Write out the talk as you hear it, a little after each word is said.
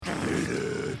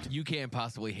You can't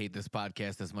possibly hate this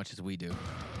podcast as much as we do.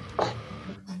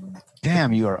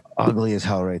 Damn, you are ugly as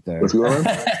hell right there. What's going on?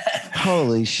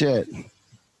 Holy shit.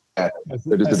 I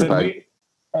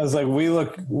was like, we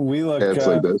look. Yeah, it's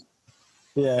like this.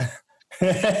 Yeah.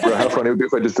 Bro, how funny it would be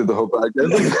if I just did the whole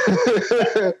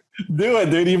podcast. Do it,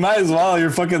 dude. You might as well. You're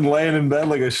fucking laying in bed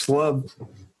like a schlub.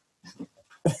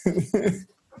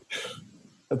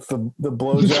 That's the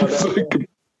blowjob.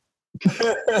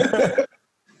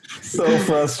 So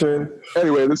frustrating.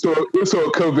 Anyway, this whole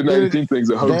COVID-19 thing's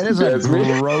a hoax. That is a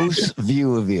gross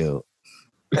view of you.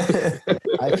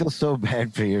 I feel so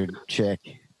bad for your chick.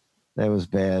 That was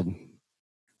bad.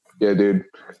 Yeah, dude.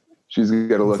 She's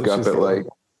got to look up at like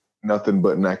nothing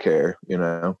but neck hair, you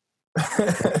know?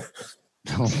 Just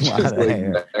like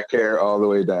hair. Neck hair all the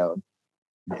way down.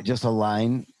 Just a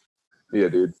line. Yeah,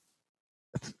 dude.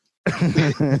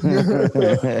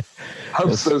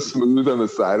 I'm so smooth on the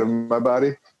side of my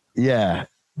body. Yeah.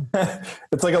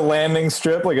 It's like a landing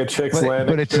strip, like a chick's landing.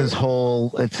 But it's his whole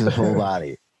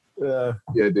body. Yeah.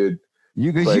 Yeah, dude.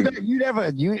 You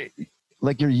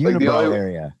like your unibrow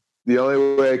area. The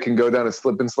only way I can go down a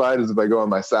slip and slide is if I go on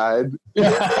my side. You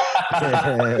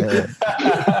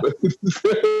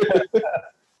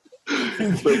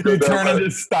turn and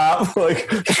just stop,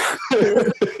 like. Yeah,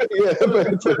 but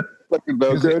it's a fucking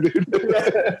Velcro, dude.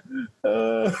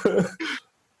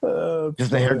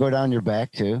 Does the hair go down your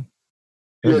back too?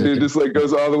 Yeah, dude, just like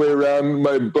goes all the way around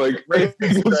my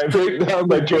straight down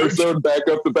my torso and back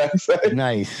up the backside.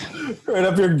 Nice. Right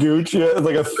up your gooch, yeah. It's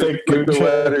like a thick gooch.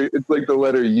 It's like the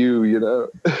letter U, you know.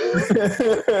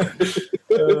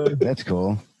 That's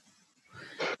cool.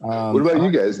 What about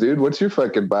you guys, dude? What's your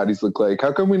fucking bodies look like?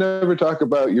 How come we never talk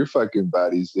about your fucking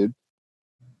bodies, dude?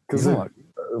 Because they're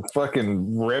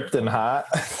fucking ripped and hot.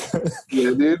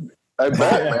 Yeah, dude. I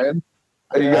bet, man.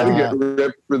 You gotta get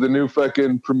ripped for the new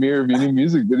fucking premiere of your new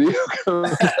music video.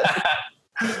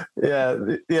 Yeah.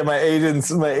 My agents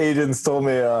told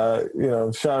me,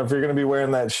 Sean, if you're gonna be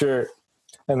wearing that shirt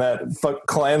and that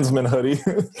Klansman hoodie.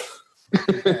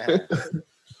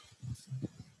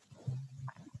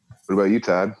 What about you,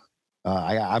 Todd?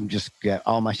 I'm just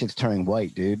all my shit's turning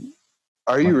white, dude.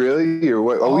 Are you really? Or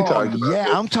what? Oh, we talked about.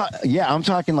 Yeah, I'm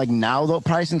talking like now though.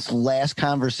 Probably since last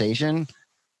conversation.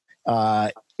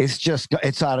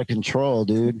 It's out of control,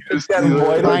 dude.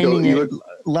 You look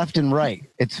left and right.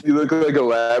 You look like a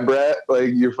lab rat.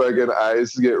 Like your fucking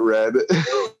eyes get red.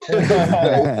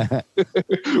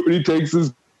 When he takes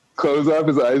his clothes off,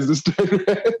 his eyes just turn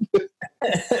red.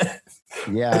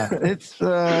 Yeah,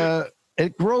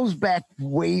 it grows back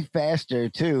way faster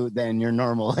too than your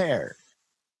normal hair.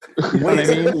 You know what I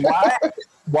mean?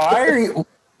 Why are you?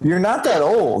 You're not that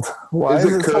old. Why is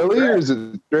it curly or is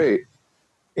it straight?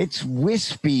 It's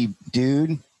wispy,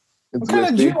 dude. What kind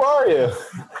of Jew are you?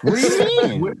 What do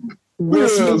you mean?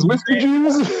 Whiskey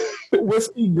Jews?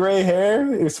 Whiskey gray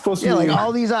hair? You're supposed to be like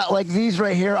all these like these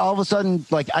right here, all of a sudden,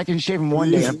 like I can shave them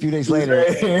one day and a few days later.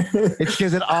 It's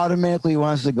because it automatically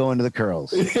wants to go into the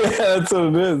curls. Yeah, that's what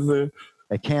it is, dude.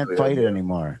 I can't fight it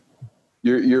anymore.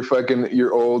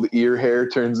 Your old ear hair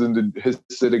turns into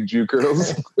Hasidic Jew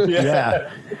curls. Yeah.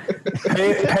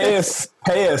 Payas,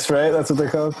 right? That's what they're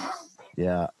called.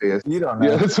 Yeah. You don't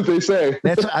know. Yeah, that's what they say.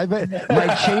 I bet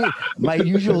my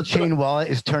usual chain wallet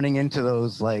is turning into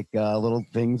those like little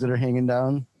things that are hanging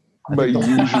down. My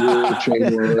usual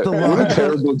chain wallet. What a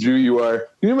terrible Jew you are.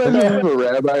 Can you imagine if a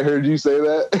rabbi heard you say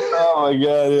that? Oh my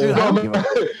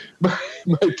god! Yeah.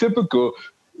 My typical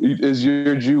is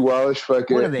your Jew wallet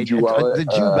fucking what are they? Jew wallet. The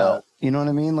Jew belt. You know what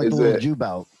I mean? Like the little Jew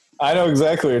belt. I know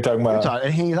exactly what you're talking about.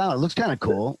 It hangs out. It looks kind of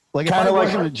cool. Like if I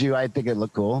wasn't a Jew, I'd think it'd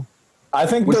look cool. I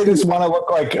think they just want to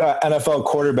look like NFL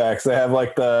quarterbacks. They have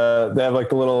like the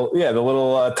little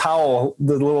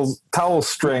towel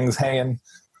strings hanging.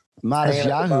 Modest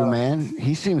Yahoo, man.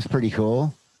 He seems pretty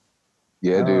cool.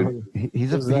 Yeah, dude.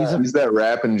 He's that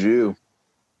rapping Jew.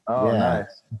 Oh, yeah.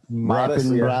 Nice.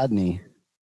 Rapping Rodney.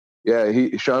 Yeah,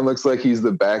 Sean looks like he's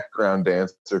the background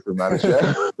dancer for Modest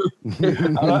Yahoo.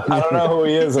 I don't know who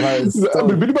he is. Sean's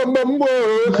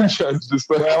just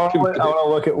like, I want to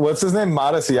look at what's his name.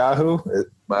 Modest Yahoo.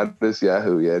 Modest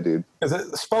Yahoo, yeah, dude. Is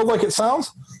it spelled like it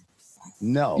sounds?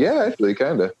 No. Yeah, actually,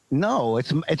 kind of. No,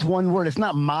 it's one word. It's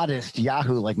not Modest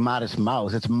Yahoo like Modest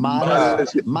Mouse. It's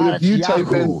Modest if you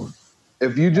Yahoo.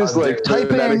 If you just like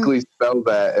phonetically spell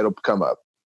that, it'll come up.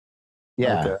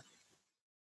 Yeah. Okay.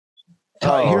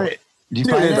 Hear it. Did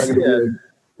you find it?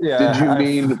 Yeah. Did you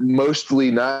mean mostly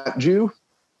not Jew?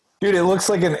 Dude, it looks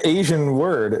like an Asian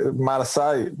word. Modest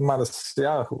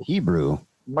Yahoo. Hebrew.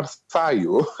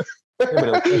 Masayu.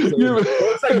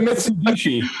 It's like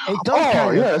Mitsubishi. It does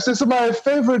Oh yes, this is my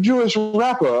favorite Jewish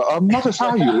rapper,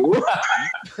 Matasayu.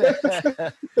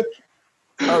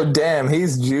 Oh damn,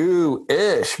 he's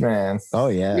Jewish, man. Oh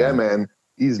yeah. Yeah, man,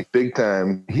 he's big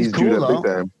time. He's Jewed cool, up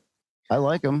big though. time. I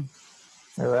like him.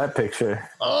 Look at that picture.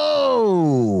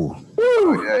 Oh,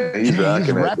 Yeah, he's he's rocking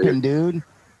it. repping, Dude. dude.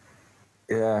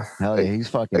 Yeah. Hell yeah, he's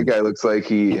fucking. That guy looks like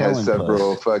he has Killing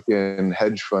several puss. fucking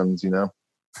hedge funds. You know,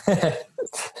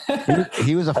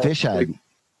 He was a fish head.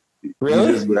 Really?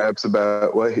 He just raps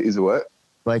about what he's a what?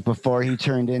 Like before he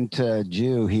turned into a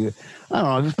Jew, I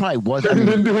don't know, he probably was. I Turned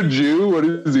mean, into a Jew? What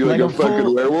is he, like Like a a fucking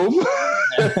full- werewolf?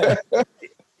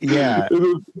 yeah.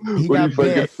 When he got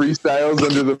fucking bit. freestyles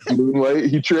under the moonlight,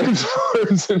 he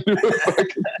transforms into a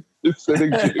fucking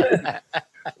acidic Jew.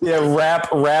 Yeah,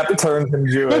 rap turns him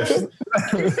Jewish.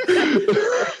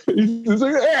 He's just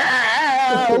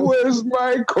like, where's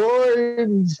my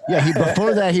coins? Yeah,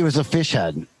 before that he was a fish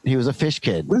head. He was a fish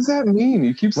kid. What does that mean?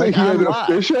 You keep saying Like he on had a Lot.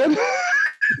 fish head?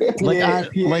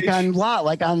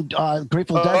 Like on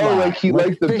Grateful Dead. Oh, Lot. like he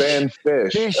liked the band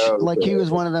Fish. Fish, Oh, like okay. he was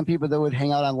one of them people that would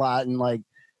hang out on Lot and like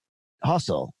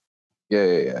hustle.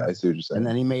 Yeah. I see what you're saying. And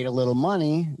then he made a little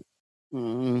money.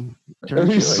 Turned And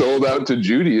he Jewish. sold out to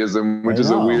Judaism, which I is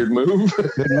a know. weird move.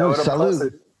 Good Yeah, move. what a Salute.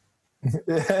 pussy.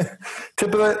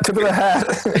 Tip of the hat.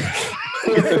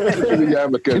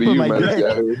 Yarmulke to Tip of you, my man. dick.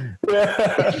 Yahoo.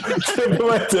 Tip of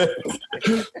my dick.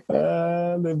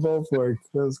 They both worked.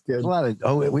 That was good. There's a lot of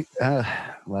a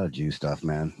lot of Jew stuff,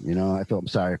 man. You know, I feel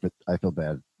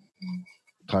bad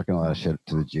talking a lot of shit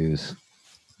to the Jews.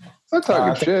 I'm not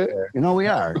talking shit. You know we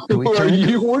are. Can we Who are turn-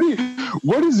 you?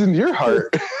 What is in your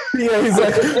heart? Yeah, he's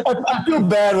like, I feel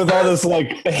bad with all this like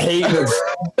hate.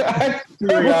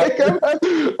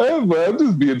 I'm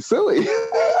just being silly.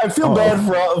 I feel bad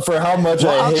for how much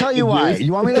Well, I I'll hate tell you the why. Jews.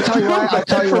 You want me to tell you why? I'll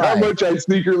tell you For how why. much I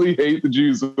secretly hate the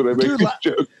Jews when I make Dude, these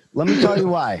jokes. Let me tell you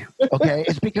why. Okay.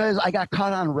 It's because I got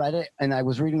caught on Reddit and I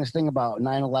was reading this thing about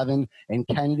 9/11 and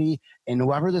Kennedy, and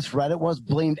whoever this Reddit was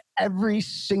blamed every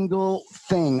single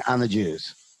thing on the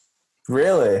Jews.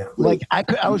 Really? Like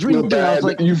I was reading through, and I was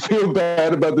like, You feel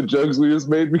bad about the jokes we just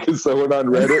made because someone on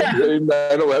Reddit blamed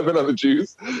 9/11 on the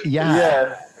Jews?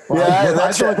 yeah. Well, Yeah,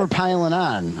 I feel like we're piling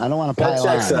on. I don't want to that pile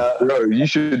checks on. out. Bro, you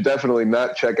should definitely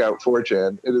not check out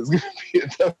 4chan. It is going to be a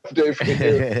tough day for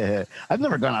you. I've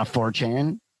never gone on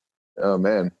 4chan. Oh,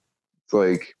 man. It's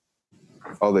like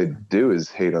all they do is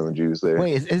hate on the Jews there.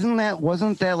 Wait,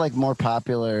 wasn't that like more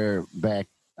popular back,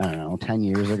 I don't know, 10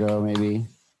 years ago maybe?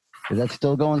 Is that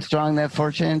still going strong, that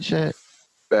 4chan shit?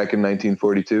 Back in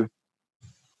 1942.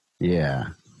 Yeah.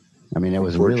 I mean, it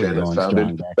was 4chan really was going strong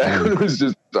founded. back Back when then. it was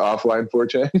just offline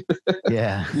 4chan.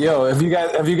 Yeah. Yo, have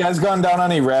you guys gone down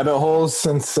any rabbit holes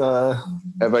since?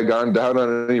 Have I gone down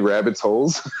on any rabbit's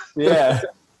holes? Yeah.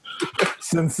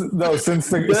 since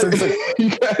the you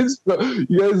guys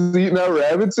eating out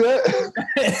rabbits yet?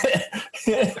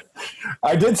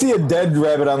 I did see a dead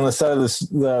rabbit on the side of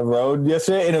the road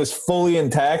yesterday, and it was fully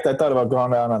intact. I thought about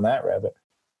going down on that rabbit.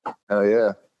 Oh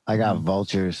yeah. I got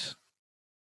vultures.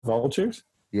 Vultures?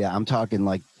 Yeah, I'm talking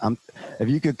like if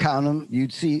you could count them,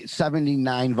 you'd see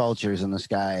 79 vultures in the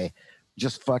sky,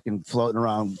 just fucking floating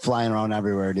around, flying around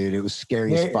everywhere, dude. It was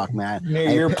scary as fuck, man. Near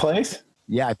your place?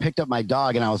 Yeah, I picked up my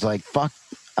dog and I was like, fuck.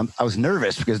 I was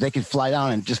nervous because they could fly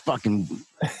down and just fucking.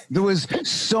 There was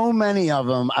so many of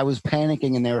them. I was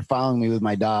panicking and they were following me with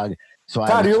my dog. So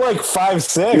God, you're like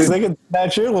 5'6". They could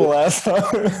snatch your little ass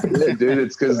up. Yeah, dude,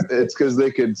 it's because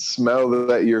they could smell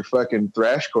that your fucking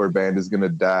thrashcore band is gonna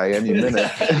die any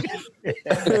minute.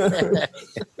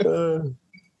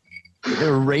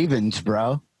 They're ravens,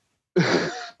 bro.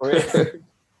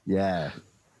 Yeah.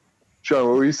 Sean,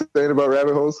 what were you saying about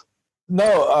rabbit holes?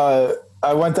 No,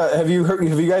 I went to. Have you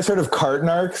guys heard of Cart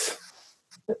Narcs?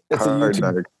 It's a YouTube.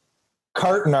 Cart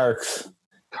Cart Narcs.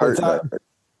 narc.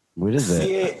 What is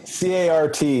it?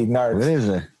 CART Narcs. What is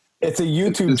it? It's a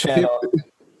YouTube Just channel.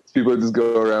 People just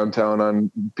go around town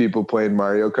on people playing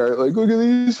Mario Kart. Like, look at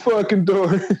these fucking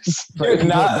doors. Dude,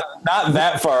 not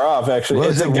that far off, actually. What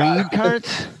It's is a it? guy. Weed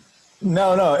carts?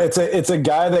 No. It's a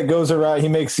guy that goes around. He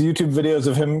makes YouTube videos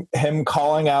of him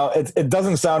calling out. It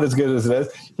doesn't sound as good as it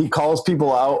is. He calls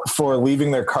people out for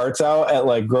leaving their carts out at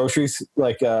like groceries,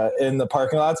 like in the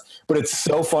parking lots. But it's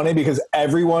so funny because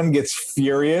everyone gets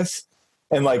furious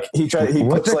and like he What's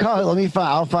puts it like called? Let me find.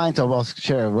 I'll find. So I'll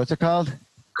share. What's it called?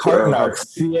 Cart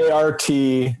Narcs,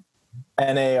 CART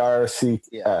NARCS.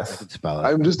 I could spell it.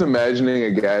 I'm just imagining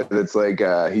a guy that's like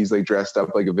he's like dressed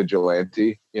up like a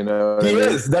vigilante, you know? He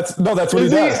is. That's what he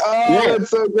Is does. Oh, Yeah. that's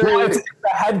so Well, great. it's a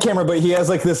head camera, but he has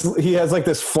like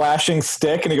this flashing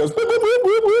stick, and he goes boop, boop, boop,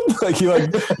 boop, boop. Like he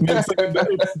like makes like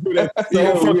it's so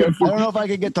Yeah, fucking I don't know if I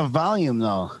could get the volume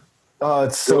though. Oh,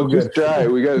 it's so good. Just try.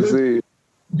 We gotta see.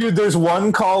 Dude, there's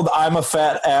one called I'm a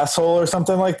Fat Asshole or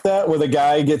something like that, where the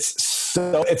guy gets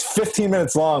so it's 15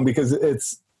 minutes long because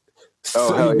it's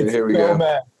Oh, hell yeah, here we go.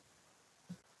 mad.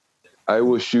 I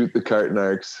will shoot the cart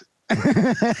narcs.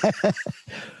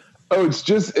 Oh,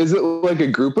 is it like a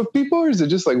group of people or is it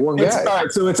just like one guy? It's all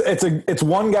right, so it's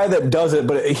one guy that does it,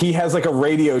 but he has like a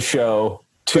radio show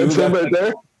too. That's him right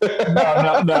there?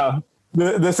 No.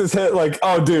 This is hit like,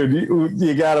 oh dude,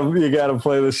 you gotta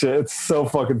play this shit. It's so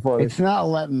fucking funny. It's not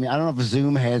letting me. I don't know if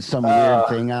Zoom has some weird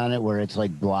thing on it where it's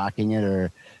like blocking it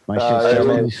or my shit's yeah,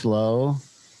 really slow.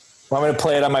 I'm gonna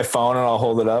play it on my phone and I'll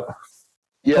hold it up.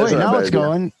 Yeah, Oh, it's wait, not now bad, it's yeah.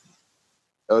 going.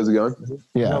 Oh, is it going?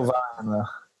 Yeah. No volume, though.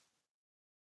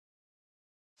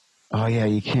 Oh yeah,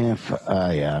 you can't.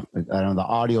 Yeah, I don't know the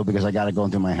audio because I got it going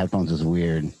through my headphones is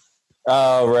weird.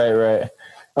 Oh right.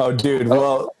 Oh dude,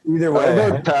 well either I way.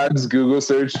 thought Todd's Google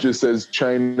search just says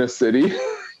China City.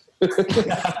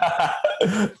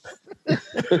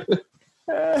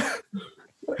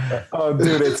 Oh,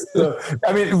 dude, it's.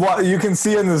 I mean, you can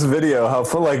see in this video how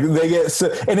like they get,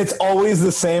 and it's always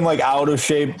the same like out of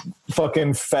shape,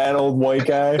 fucking fat old white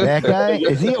guy. That guy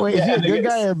is he? Wait, is he Yeah, a they good get-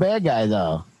 guy or a bad guy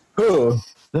though? Who?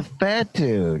 The fat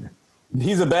dude.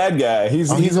 He's a bad guy.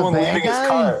 He's Oh, he's he's the a one bad leaving his guy?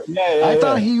 car. Yeah. I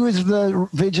thought he was the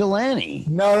vigilante.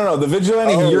 No. The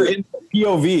vigilante. Oh. You're in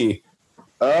POV.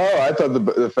 Oh, I thought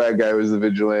the fat guy was the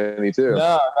vigilante too.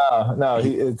 No.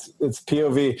 It's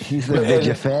POV. He's the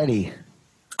vigifatty.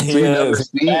 So you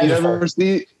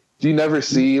never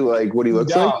see like what he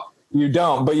looks like? You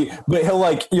don't, but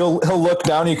he'll look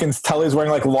down. You can tell he's wearing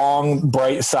like long,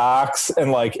 bright socks and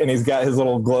he's got his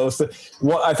little glow stick.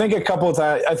 Well, I think a couple of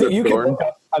times. I think you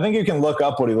can look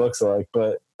up what he looks like,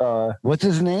 but What's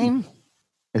his name?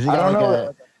 Is he I don't got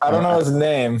know. I don't know his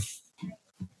name.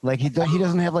 Like he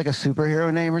doesn't have like a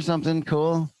superhero name or something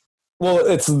cool. Well,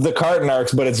 it's the Cart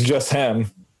Narcs, but it's just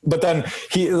him. But then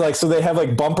so they have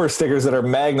like bumper stickers that are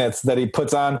magnets that he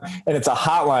puts on, and it's a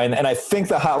hotline. And I think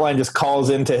the hotline just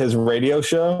calls into his radio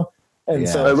show. And Yeah.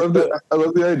 so I love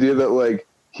the idea that like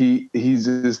he's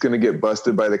just gonna get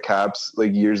busted by the cops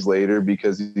like years later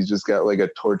because he's just got like a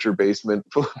torture basement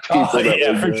full of people. for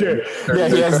sure. Yeah,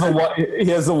 he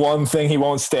has the one thing he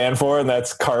won't stand for, and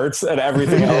that's carts, and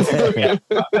everything else.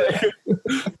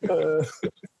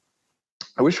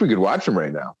 I wish we could watch him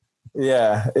right now.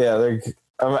 Yeah.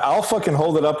 I'll fucking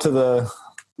hold it up to the.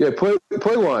 Yeah, play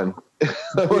one. I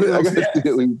gotta see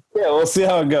at least. Yeah, we'll see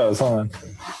how it goes. Hold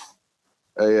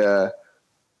on.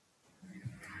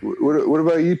 What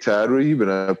about you, Todd? What have you been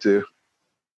up to?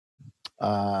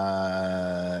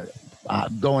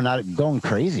 Going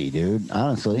crazy, dude.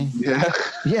 Honestly.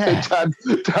 Yeah.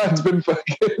 Todd's been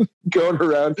fucking going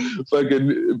around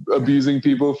fucking abusing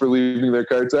people for leaving their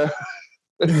carts out.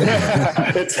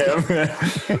 It's him.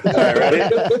 All right, ready?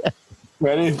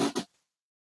 Ready? You're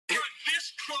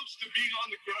this close to being on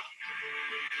the ground.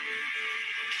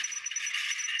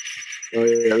 Oh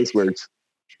yeah, this works.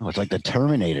 Oh, it's like the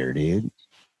Terminator, dude.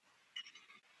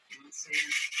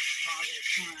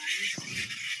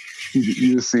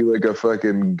 You just see like a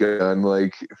fucking gun,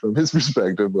 like from his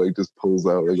perspective, like just pulls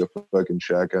out like a fucking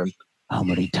shotgun. How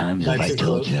many times have I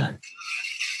told you,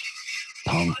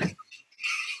 punk?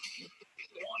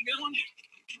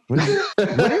 What is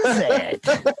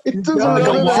that? He doesn't Like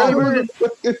a have lightsaber? a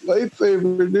fucking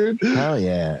lightsaber, dude. Hell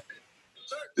yeah!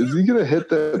 Is he gonna hit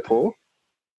that pole?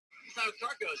 That's how the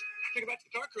car goes. Think about the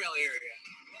car corral area.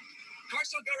 Cars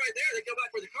don't go right there. They go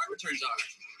back where the car returns are.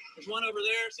 There's one over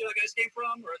there. See where that guys came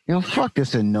from? Or Fuck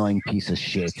this annoying piece of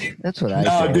shit. That's what I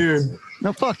No, say. dude.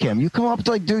 No, fuck him. You come up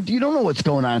to like, dude, you don't know what's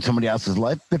going on in somebody else's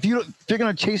life. If you're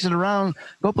gonna chase it around,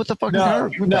 go put the fucking car.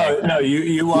 No.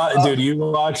 You watch, dude. You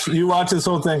watch this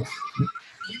whole thing.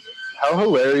 How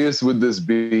hilarious would this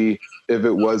be if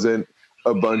it wasn't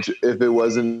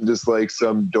just like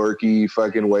some dorky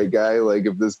fucking white guy? Like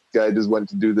if this guy just went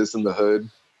to do this in the hood.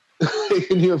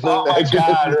 Can you Oh my imagine?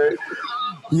 god!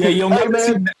 Yeah,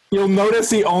 you'll notice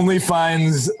he only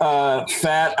finds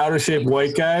fat, out of shape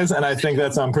white guys, and I think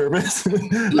that's on purpose. I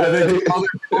think other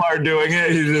people are doing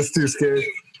it. He's just too scared.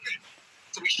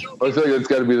 so we show I feel like that's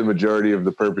got to be the majority of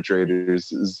the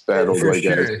perpetrators is fat old For white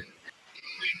guys. sure.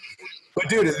 But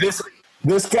dude,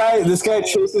 this guy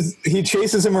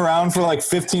chases him around for like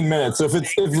 15 minutes. So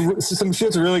if some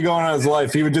shit's really going on in his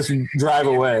life, he would just drive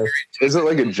away. Is it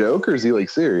like a joke or is he like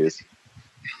serious?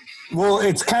 Well,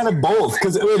 it's kind of both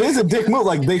because it is a dick move.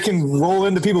 Like they can roll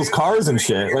into people's cars and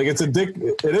shit. Like it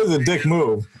is a dick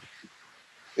move.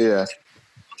 Yeah. So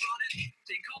you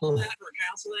call that for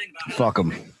counseling about Fuck him.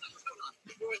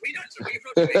 we don't. So we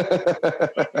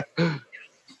approach me.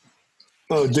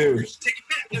 Oh, dude. Take your pick.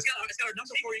 It's got a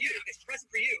number for you. It's present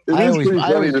for you. It I is always- pretty I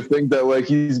funny always- to think that like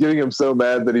he's getting him so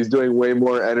mad that he's doing way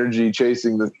more energy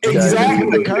chasing the Exactly.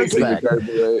 guy The cards chasing back. cards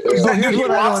away. So Yeah. here's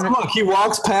what I don't. Look, he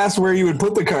walks past where you would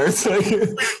put the cards. Your blocking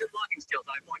skills.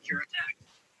 I want your attack.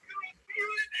 You're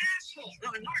an asshole. No,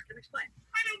 Narc, can explain.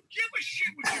 I don't give a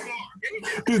shit what you are. Yeah,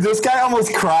 you do. Dude, this guy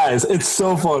almost cries. It's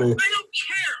so funny. I don't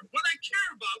care. What I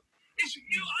care about is you.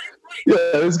 I'm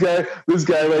right. Yeah, this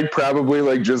guy like probably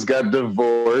like just got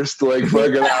divorced like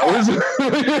fucking hours.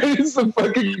 He's the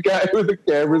fucking guy with the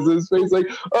cameras in his face, like,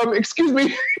 excuse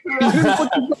me.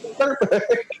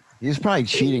 He's probably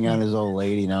cheating on his old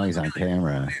lady. Now he's on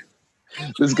camera.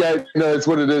 This guy, no, it's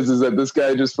what it is that this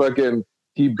guy just fucking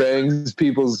he bangs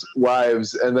people's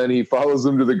wives and then he follows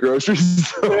them to the grocery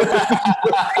store.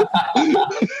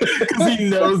 Because he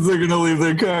knows they're gonna leave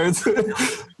their cards.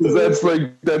 that's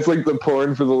like the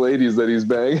porn for the ladies that he's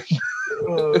banging.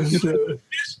 Oh shit! This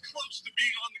close to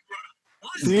being on the ground.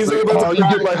 Honestly, He's Like, able oh, to you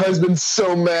get my husband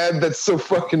so mad. That's so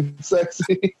fucking sexy.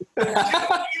 you know what?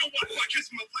 Kiss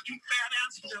my fucking fat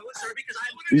ass. No, sir, because I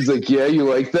would He's like, yeah, you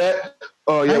like that?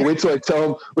 Oh yeah, wait till I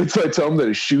tell him that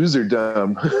his shoes are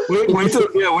dumb. wait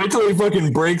till he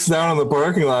fucking breaks down in the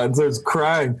parking lot and starts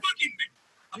crying. fucking me.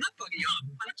 I'm not fucking you up.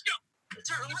 Let's go.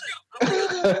 Sir, let's go.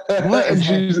 What? and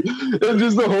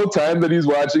just the whole time that he's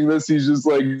watching this, he's just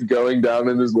like going down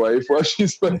on his wife while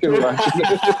she's fucking watching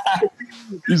it.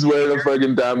 He's wearing a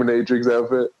fucking dominatrix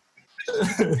outfit.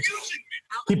 Using me.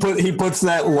 He puts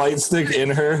that light stick in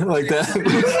her like that.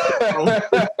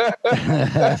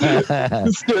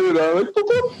 Just get it on,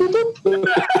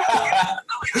 like,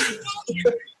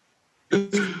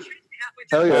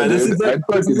 hell yeah, This dude. is like- I'd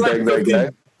fucking bang that guy.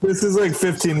 This is like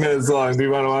 15 minutes long. Do you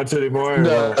want to watch any more?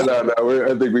 No,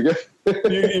 I think we get.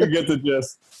 You get the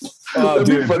gist. Oh, That'd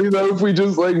be dude. funny though if we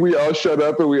just like we all shut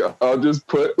up and we all just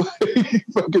put like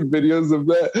fucking videos of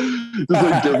that, just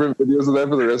like different videos of that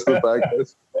for the rest of the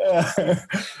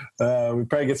podcast. We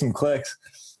probably get some clicks.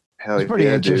 Hell It's pretty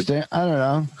yeah, dude. interesting. I don't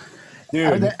know.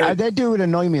 Dude, That dude would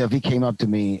annoy me if he came up to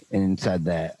me and said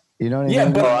that. You know what I Yeah,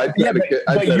 mean? but- Oh, I'd Yeah, try to,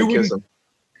 but- I'd but try you to kiss him.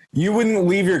 you wouldn't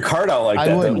leave your card out like I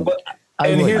that. wouldn't. But- I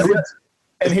and wouldn't.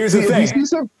 here's the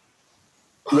thing.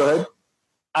 Go ahead.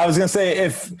 I was gonna say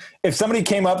if somebody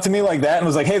came up to me like that and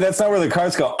was like, "Hey, that's not where the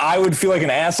cards go," I would feel like an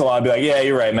asshole. I'd be like, "Yeah,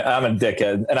 you're right, man. I'm a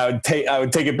dickhead," and I would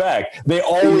take it back. They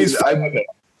always.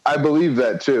 I believe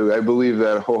that too. I believe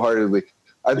that wholeheartedly.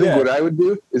 I think Yeah. what I would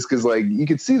do is because like you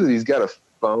can see that he's got a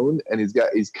phone and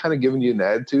he's kind of giving you an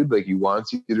attitude, like he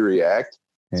wants you to react.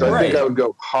 So I think Right. I would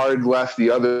go hard left the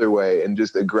other way and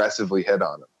just aggressively hit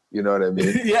on him. You know what I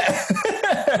mean? Yeah.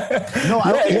 No,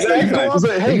 I don't. Yeah, exactly. You go up, It's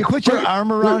like, hey, you put your quick-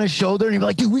 arm around his shoulder and you're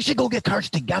like, dude, we should go get cards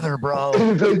together, bro.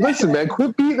 Like, listen, man,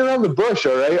 quit beating around the bush,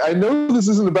 all right? I know this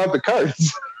isn't about the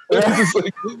cards. It's just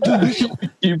like,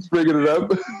 keeps bringing it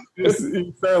up.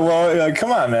 You start lowering, like,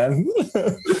 come on, man.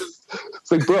 It's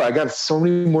like, bro, I got so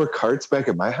many more carts back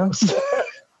at my house.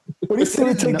 What do you say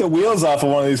we take the wheels off of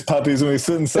one of these puppies when we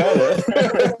sit inside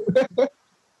it?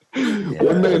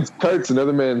 One man's carts,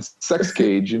 another man's sex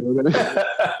cage. You know what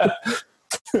I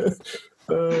mean?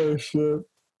 Oh shit.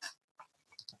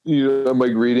 You know, I'm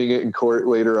like reading it in court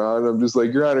later on. I'm just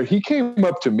like, Your Honor, he came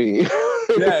up to me.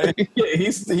 Yeah,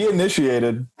 he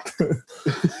initiated.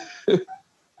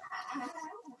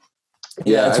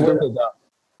 Yeah, it's I worth it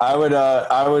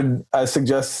though. I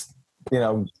suggest,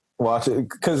 watch it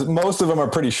because most of them are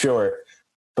pretty short,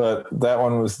 but that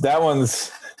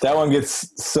one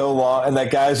gets so long, and that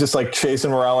guy's just like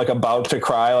chasing him around like about to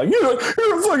cry, like you're a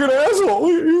fucking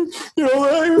asshole. You're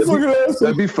a fucking asshole.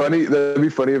 That'd be funny. That'd be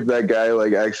funny if that guy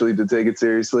like actually did take it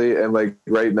seriously. And like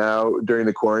right now during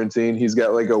the quarantine, he's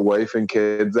got like a wife and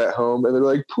kids at home, and they're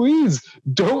like, "Please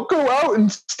don't go out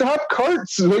and stop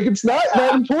carts. Like it's not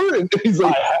that important." He's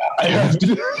like, "I have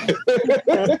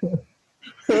to."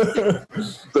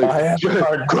 It's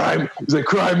like, crime. He's like,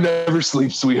 crime never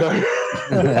sleeps, sweetheart.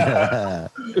 I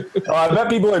bet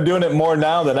people are doing it more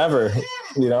now than ever.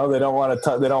 They don't want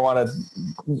to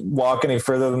walk any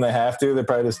further than they have to. They're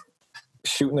probably just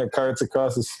shooting their carts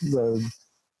across the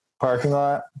parking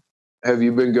lot. Have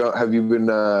you been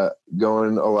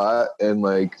going a lot and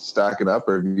like stocking up,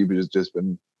 or have you just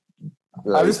been?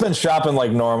 I've just been shopping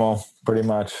like normal, pretty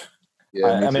much.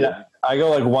 Yeah, I mean, I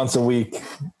go like once a week.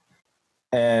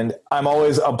 And I'm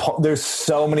always there's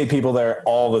so many people there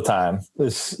all the time.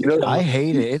 I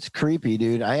hate it. It's creepy,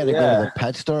 dude. I had to go to the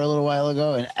pet store a little while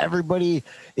ago, and everybody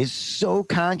is so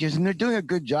conscious, and they're doing a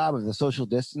good job of the social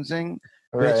distancing.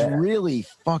 But it's really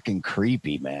fucking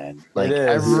creepy, man. Like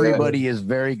everybody is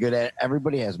very good at.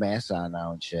 Everybody has masks on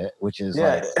now and shit, which is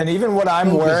like. And even when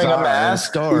I'm wearing a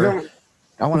mask, I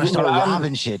want to start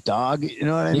robbing shit, dog. You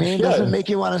know what I mean? It doesn't make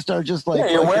you want to start just like.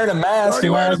 Yeah, you're wearing a mask.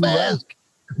 You're wearing a mask.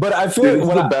 But I feel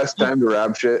it's the best time to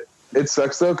rob shit. It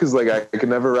sucks though, because like I can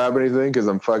never rob anything because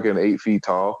I'm fucking 8 feet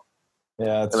tall.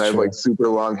 Yeah, and I have like super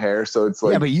long hair, so it's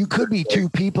like. Yeah, but you could be two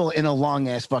people in a long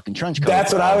ass fucking trench coat.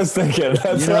 That's what I was thinking.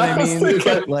 That's you know what I mean.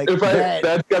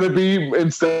 That's gotta be,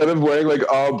 instead of wearing like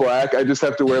all black, I just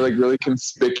have to wear like really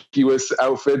conspicuous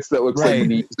outfits that looks like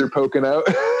knees are poking out.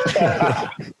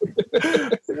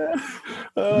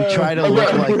 You try to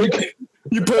look like.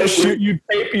 You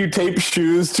tape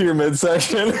shoes to your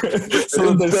midsection.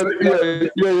 So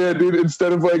dude.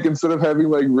 Instead of having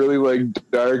like really like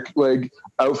dark like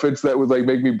outfits that would like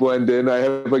make me blend in, I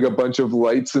have like a bunch of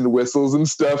lights and whistles and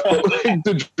stuff like,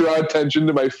 to draw attention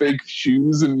to my fake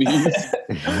shoes and knees.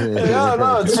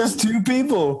 No, it's just two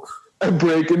people. I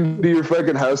break into your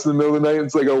fucking house in the middle of the night.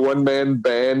 It's like a one-man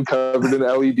band covered in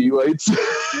LED lights.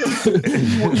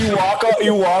 you walk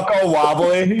all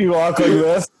wobbly. You walk like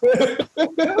this.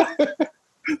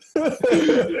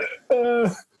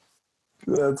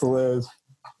 That's hilarious.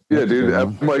 Yeah, dude.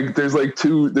 I'm like, there's like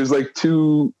two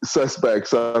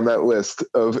suspects on that list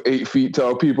of 8 feet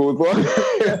tall people with long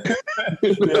hair.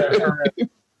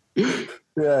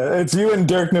 Yeah, it's you and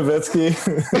Dirk Nowitzki.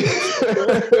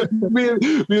 me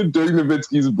and Dirk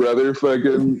Nowitzki's brother,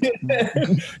 fucking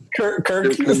Kirk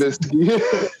Nowitzki.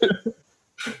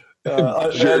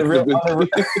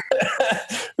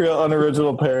 Real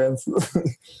unoriginal parents.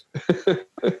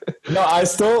 No, I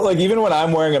still like, even when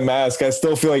I'm wearing a mask, I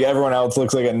still feel like everyone else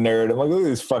looks like a nerd. I'm like, look at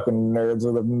these fucking nerds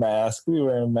with a mask. You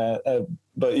wearing a mask,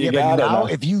 but you got it. Now,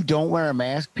 if you don't wear a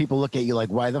mask, people look at you like,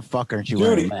 why the fuck aren't you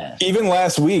wearing a mask? Even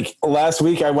last week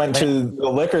I went to the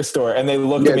liquor store and they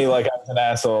looked at me like I was an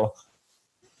asshole.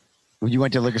 You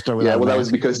went to the liquor store with that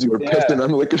was because you were pissing on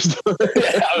the liquor store.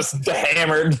 I was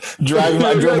hammered, driving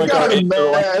my car.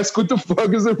 Mask. What the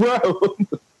fuck is the problem?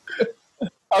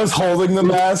 I was holding the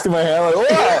mask in my hand, like,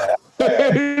 what?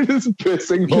 Just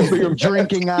pissing, holding him,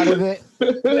 drinking out of it.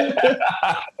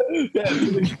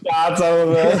 Shots out of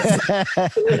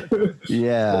it.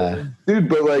 Yeah, dude.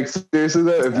 But like, seriously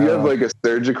though, if you have like a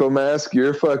surgical mask, you're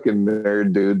a fucking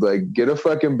nerd, dude. Like, get a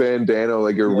fucking bandana,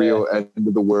 like a real end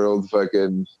of the world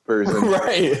fucking person.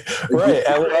 Right.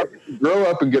 Grow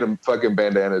up and get a fucking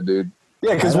bandana, dude.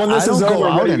 Yeah, because when this is over,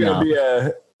 what are you gonna be?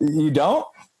 You don't.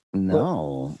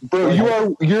 No,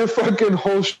 bro, your fucking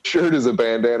whole shirt is a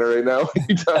bandana right now.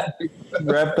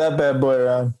 Wrap that bad boy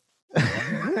around.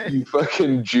 You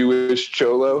fucking Jewish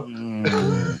cholo.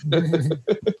 Yeah,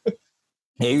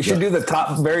 you should do the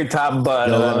very top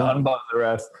button and then unbutton the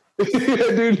rest.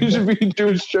 Yeah, dude, you should be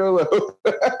Jewish cholo.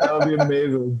 That would be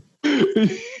amazing.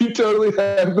 You totally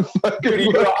have the fucking.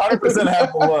 You 100%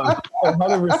 have the look.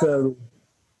 100%.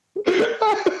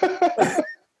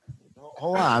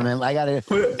 Hold on, man. I gotta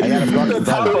fucking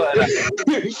tell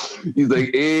you. He's like,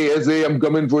 hey, SA, I'm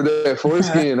coming for the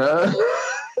foreskin, huh?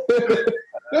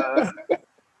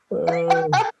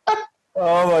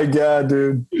 Oh my god,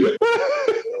 dude.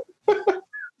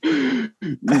 He's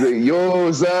like,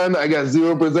 yo, son, I got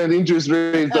 0% interest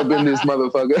rates up in this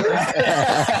motherfucker.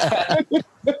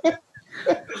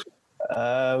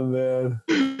 Oh man.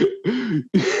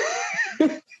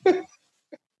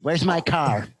 Where's my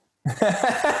car?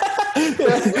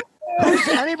 Has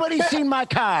anybody seen my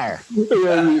car? Yeah,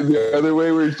 the other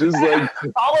way where it's just like,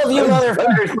 all of you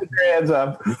motherfuckers put your hands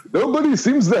up. Nobody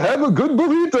seems to have a good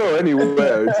burrito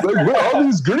anywhere. It's like, well, all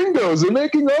these gringos are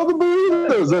making all the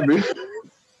burritos.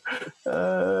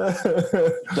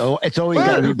 So it's always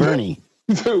got to be Bernie.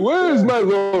 Where's my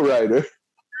lowrider?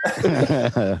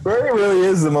 Bernie really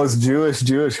is the most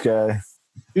Jewish guy.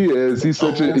 He is. He's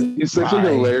such like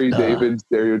a Larry David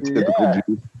stereotypical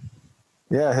Jew.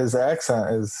 Yeah, his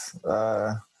accent is.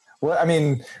 Where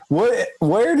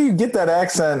do you get that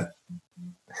accent?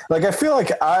 Like, I feel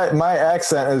like my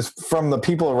accent is from the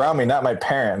people around me, not my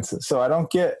parents. So I don't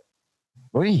get.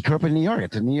 Well, he grew up in New York.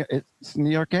 It's a New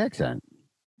York accent.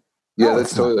 Yeah,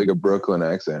 that's totally like a Brooklyn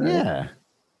accent. Right? Yeah.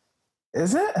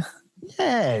 Is it?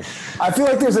 Yes. I feel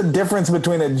like there's a difference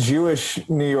between a Jewish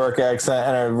New York accent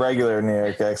and a regular New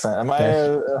York accent.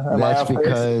 That's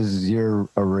because you're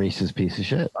a racist piece of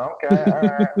shit. Okay, all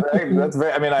right. That's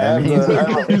very. I mean,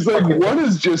 he's like, one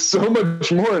is just so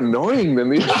much more annoying than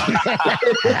the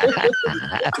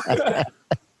other.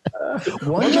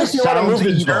 One What just makes you want to move sounds to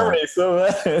evil. Germany so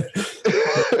bad?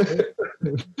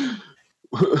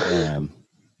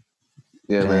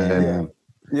 Yeah, man. Damn.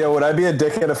 Yeah, would I be a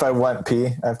dickhead if I went pee?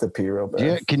 I have to pee real bad.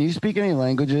 Yeah, can you speak any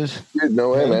languages? Dude, no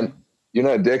way, man. You're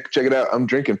not a dick. Check it out. I'm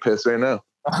drinking piss right now.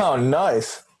 Oh,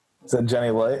 nice. Is that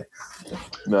Jenny Light?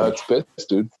 No, it's piss,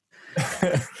 dude. All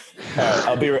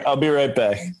right, I'll be right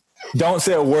back. Don't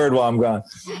say a word while I'm gone.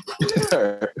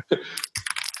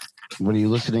 What are you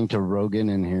listening to Rogan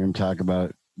and hear him talk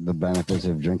about the benefits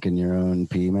of drinking your own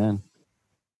pee, man?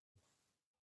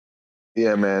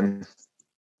 Yeah, man.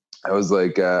 I was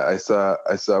like, I saw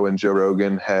when Joe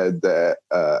Rogan had that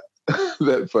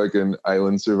that fucking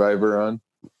Island Survivor on.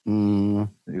 Mm,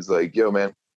 He was like, "Yo,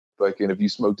 man, fucking, if you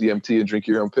smoke DMT and drink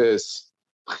your own piss,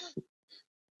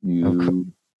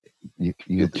 you you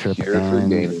get the trip cure for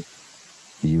and gaining.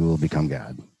 you will become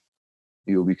God.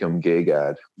 You will become gay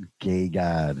God. Gay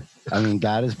God. I mean,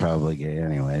 God is probably gay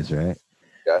anyways, right?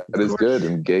 God is good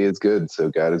and gay is good, so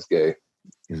God is gay.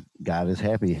 God is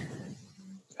happy.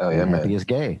 Oh yeah, And man. happy is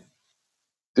gay.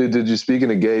 Dude, did you,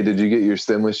 speaking of gay, did you get your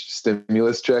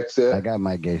stimulus checks yet? I got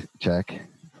my gay check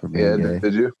for being gay.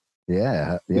 Did you?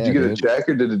 Yeah. Did you get dude. a check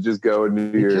or did it just go into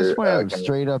It your just went account?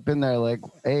 straight up in there like,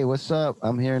 hey, what's up?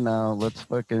 I'm here now. Let's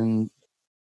fucking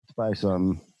buy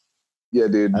something. Yeah,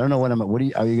 dude. I don't know what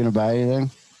are you gonna buy anything?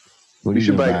 What are We you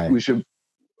should gonna buy.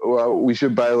 We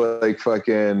should buy like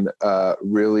fucking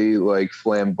really like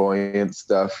flamboyant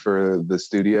stuff for the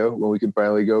studio when we can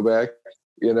finally go back.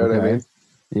 You know what I Okay. mean?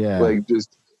 Yeah. Like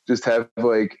just have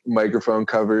like microphone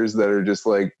covers that are just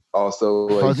like also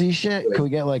like fuzzy shit? like Can we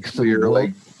get like some clear wool?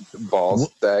 like ball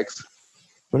stacks.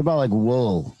 What about like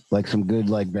wool? Like some good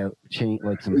like that chain,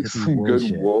 like some Like hippie some wool good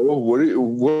shit. wool.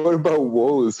 What about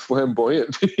wool is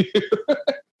flamboyant to you?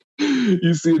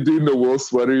 You see a dude in a wool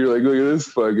sweater, you're like, look at this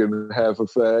fucking half a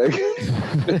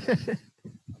fag.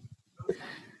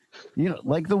 You know,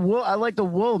 like the wool. I like the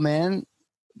wool, man.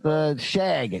 The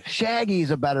shag. Shaggy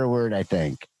is a better word, I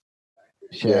think.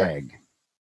 Shag.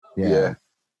 Yeah.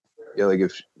 Yeah, like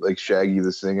if like Shaggy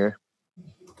the singer.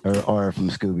 Or from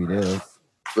Scooby Doo.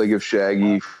 Like if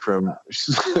Shaggy from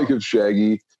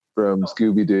Scooby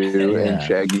Doo Yeah. and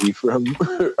Shaggy from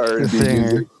The R&B singer.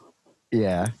 music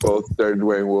Yeah. both started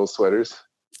wearing wool sweaters.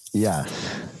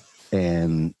 Yes.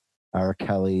 And R.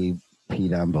 Kelly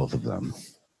peed on both of them.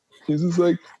 He's just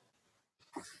like,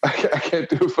 I can't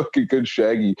do a fucking good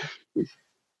Shaggy.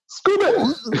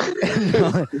 Scooby!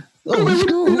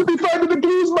 Scooby! to be finding the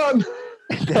blues, man.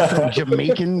 That's some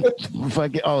Jamaican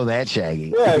fucking. Oh, that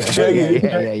Shaggy. Yeah, Shaggy.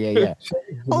 Yeah.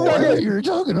 Oh, I thought you were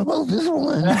talking about this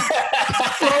one.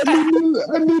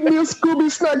 I need me a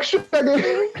Scooby snack,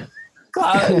 Shaggy.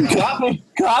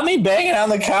 Caught me banging on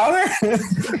the counter.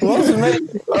 What was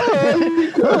it?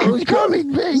 Oh, he's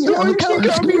coming, banging on the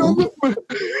counter.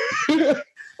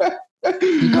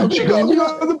 She got me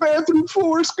on the bathroom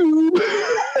floor, Scoob.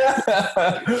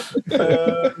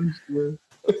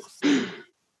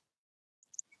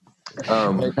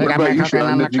 What about you,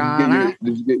 Sean?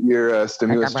 Did you get your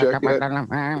stimulus check yet?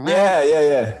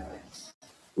 Yeah.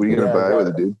 What are you gonna buy with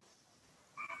it, dude?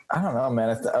 I don't know,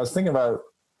 man. I was thinking about.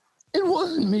 It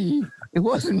wasn't me. It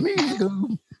wasn't me,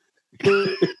 Scoob.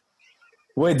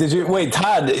 Wait,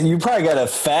 Todd, you probably got a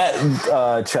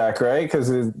fat check, right? Because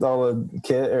all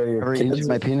the For each of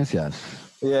my penis, yes.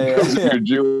 Yeah. Your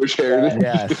Jewish heritage.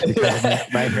 Yes, because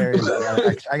my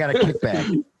heritage, I got a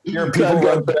kickback. Your people Todd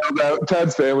got bailed out.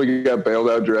 Todd's family got bailed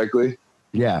out directly.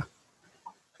 Yeah.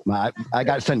 I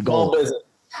got sent gold. gold.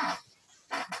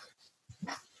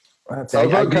 That's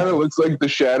It kind of looks like the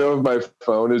shadow of my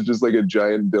phone is just like a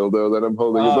giant dildo that I'm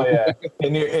holding. Oh yeah,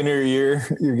 in your ear,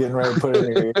 you're getting ready to put it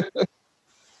in your ear.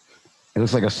 It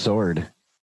looks like a sword.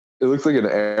 It looks like an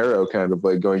arrow, kind of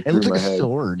like going It through looks my like a head.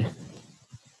 sword.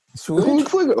 It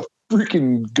looks like a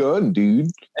freaking gun, dude.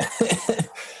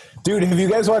 Dude, have you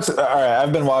guys watched? All right,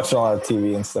 I've been watching a lot of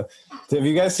TV and stuff. Have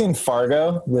you guys seen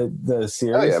Fargo, the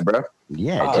series? Oh yeah, bro.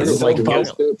 Yeah. Oh, it's it's like,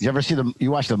 so you ever see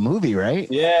you watched the movie, right?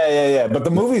 Yeah. But the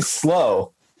movie's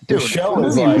slow. The Dude, show the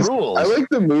is movie like rules. I like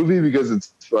the movie because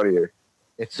it's funnier.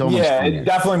 It's so much yeah, funnier. it's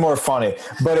definitely more funny.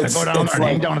 But it's Go down it's there and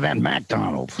hang like down to that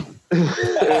McDonald's.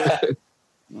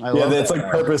 it's like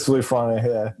purposefully funny.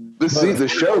 Yeah, The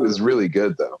show is really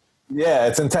good though. yeah,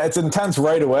 it's intense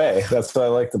right away. That's what I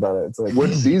liked about it. It's like What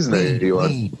season are you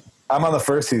on? I'm on the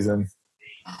first season.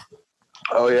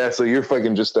 Oh yeah, so you're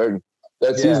fucking just starting.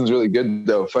 That season's really good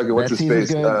though. Fucking what's That his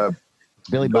season's face? good.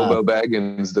 Billy Bilbo Bob.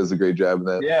 Baggins does a great job in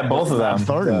that. Yeah, both of them.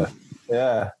 Thornton.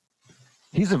 Yeah.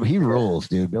 He rules,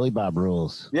 dude. Billy Bob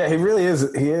rules. Yeah, he really is.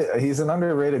 He's an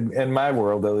underrated in my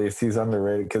world, at least. He's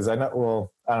underrated because I don't know.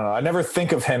 I never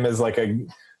think of him as like a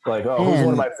Like, oh, who's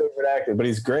one of my favorite actors? But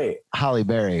he's great. Halle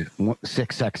Berry,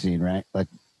 sick sex scene, right? Like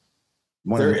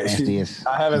one of the nastiest.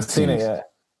 I haven't seen it yet.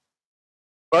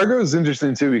 Fargo is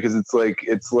interesting too because it's like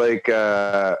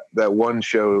that one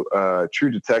show, True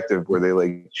Detective, where they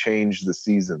like change the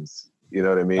seasons. You know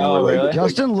what I mean? Oh, where, really?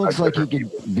 Justin looks like he could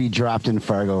be dropped in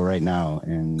Fargo right now,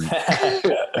 and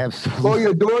absolutely. Oh,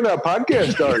 you're doing a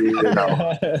podcast, are you?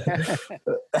 Now?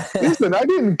 Listen, I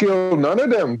didn't kill none of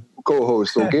them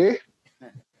co-hosts. Okay.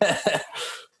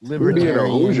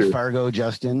 Libertarian Fargo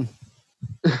Justin.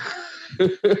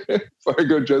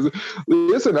 Fargo Justin.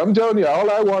 Listen, I'm telling you,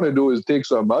 all I want to do is take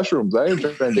some mushrooms. I ain't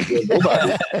trying to kill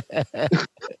nobody.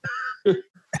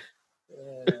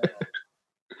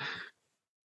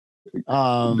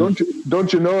 Don't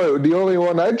you know the only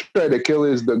one I try to kill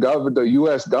is the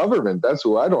U.S. government. That's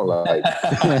who I don't like.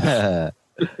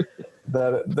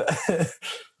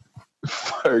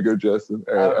 Fargo Justin.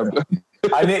 All right, I'm done.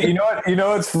 I need, you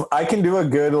know what? I can do a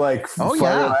good like. Oh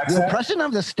yeah, the oppression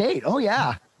of the state. Oh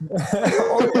yeah.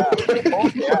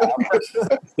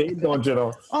 State, don't you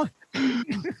know? Oh.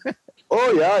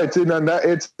 Oh yeah,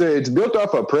 it's built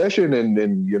off oppression and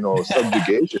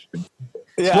subjugation.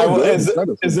 Yeah, is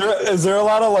there a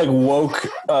lot of like woke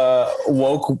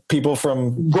people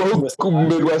from woke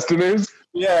Midwesterners?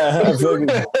 Yeah.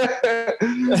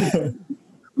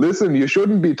 Listen, you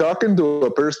shouldn't be talking to a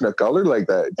person of color like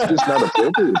that. It's just not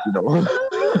appropriate,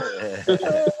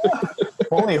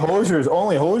 Only hosiers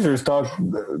talk.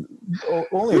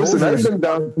 Listen, I've been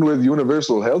down with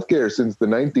universal health care since the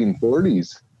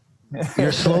 1940s.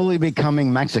 You're slowly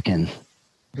becoming Mexican.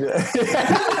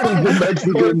 The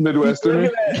Mexican Midwesterner.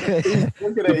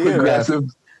 Look at you, progressive.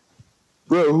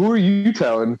 Bro, who are you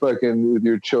telling fucking with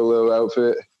your cholo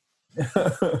outfit?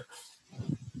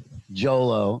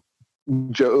 Jolo.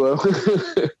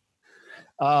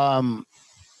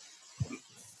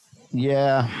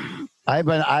 Yeah. Sean,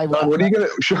 what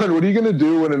are you gonna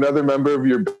do when another member of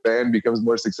your band becomes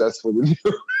more successful than you?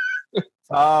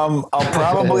 I'll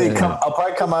probably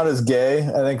come out as gay.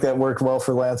 I think that worked well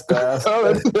for Lance Bass.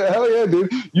 Oh, hell yeah, dude!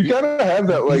 You kind of have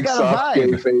that like soft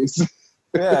gay face.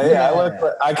 Yeah.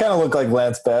 I kind of look like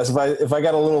Lance Bass. If I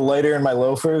got a little lighter in my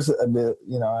loafers, I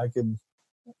could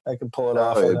pull it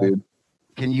off. Yeah, dude.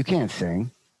 You can't sing?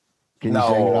 Can you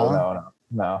sing at all?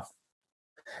 No.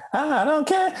 I don't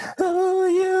care who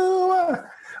you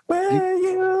are, where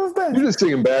you've been. You're just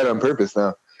singing bad on purpose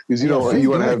now because you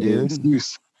want to have the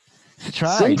excuse.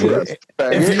 Try, dude.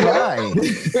 Try.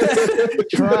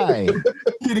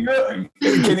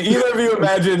 Can either of you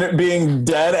imagine being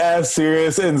dead ass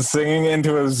serious and singing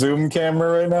into a Zoom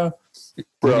camera right now?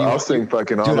 Bro, I'll sing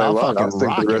fucking all night long. I'll sing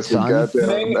the rest of the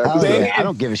goddamn episode. I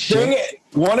don't give a shit.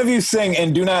 One of you sing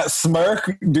and do not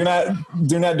smirk. Do not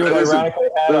do it ironically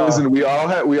at all. Listen, we all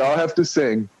have to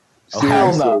sing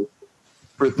seriously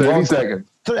for 30 seconds.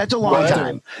 So that's a long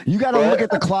time. You got to look at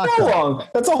the clock. How long?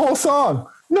 That's a whole song.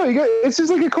 No, it's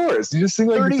just like a chorus. You just sing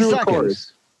like 30 through seconds. a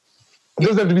chorus. It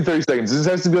doesn't have to be 30 seconds. It just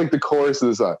has to be like the chorus of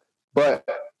the song. But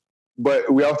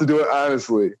we have to do it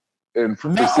honestly. And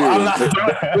for serious. I'm not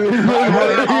doing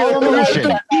it. All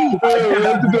emotion. We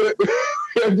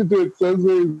have to do it so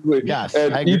seriously. Yes,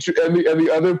 and the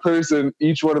other person,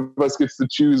 each one of us gets to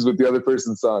choose what the other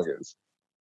person's song is.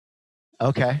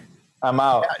 Okay. I'm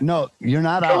out. No, you're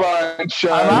not Come out. on,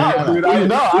 Sean. I'm out, dude. I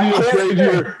know. Are you afraid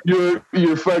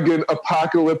your fucking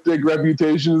apocalyptic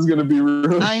reputation is going to be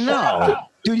ruined? I know.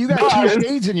 Dude, you got two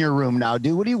shades in your room now,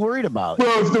 dude. What are you worried about?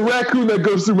 Bro, if the raccoon that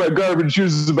goes through my garbage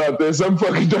chooses about this, I'm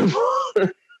fucking done for.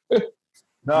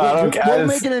 No, I don't care. We'll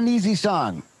make it an easy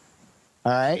song.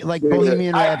 All right? Like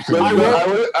Bohemian Rhapsody. I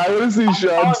want to see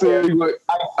Sean saying what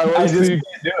I want to see. Can't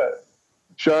do it.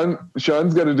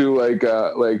 Sean's got to do like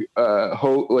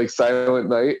Silent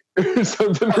Night or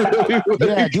something. Really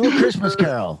Yeah, do a Christmas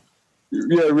Carol.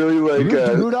 Yeah, really like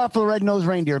Rudolph the Red-Nosed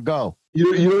Reindeer. Go.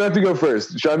 You don't have to go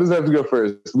first. Sean doesn't have to go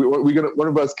first. One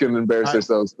of us can embarrass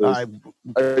ourselves first.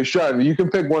 All right, Sean, you can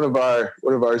pick one of our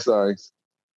songs.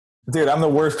 Dude, I'm the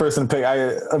worst person to pick.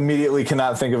 I immediately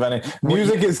cannot think of any.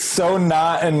 Music is so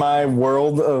not in my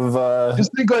world of.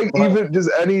 Just think like even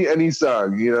just any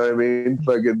song. You know what I mean?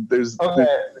 Fucking there's. Okay.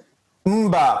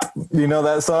 Mbop. You know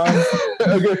that song?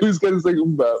 Okay, who's gonna sing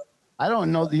Mbop? I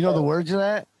don't know. You know the words of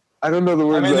that? I don't know the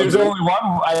words. I mean, there's only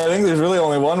one. I think there's really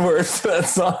only one word to that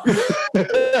song.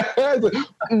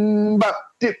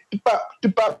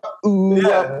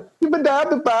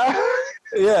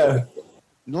 Yeah.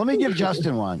 Let me give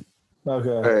Justin one.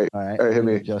 Okay. All right, hit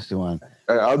me. Justin one.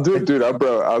 All right, I'll do it, dude.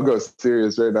 I'll go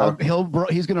serious right now.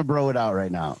 He's gonna bro it out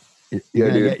right now.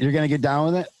 You're gonna get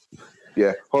down with it.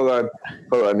 Yeah. Hold on.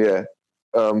 Yeah.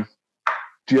 Do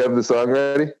you have the song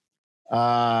ready?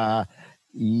 Let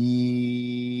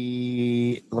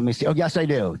me see. Oh, yes, I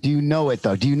do. Do you know it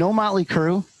though? Do you know Motley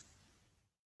Crue?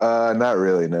 Not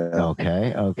really. No.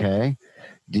 Okay.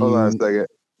 Hold on a second.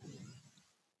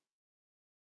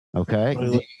 Okay.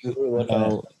 Do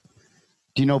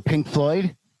you know Pink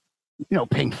Floyd? You know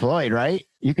Pink Floyd, right?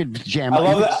 You could jam.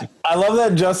 I love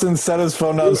that Justin set his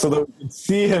phone down so that we could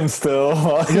see him still.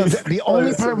 The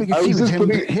only part we could see was him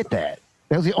hit that.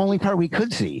 That was the only part we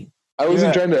could see. I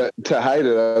wasn't trying to hide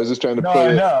it. I was just trying to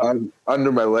put it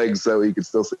under my legs so he could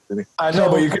still see me. I know,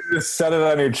 but you could just set it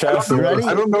on your chest.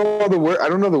 I don't know all the words. I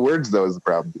don't know the words though. Is the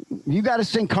problem? You got to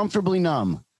sing "Comfortably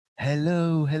Numb."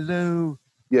 Hello.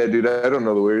 Yeah, dude. I don't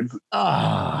know the words.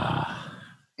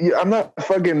 Yeah, I'm not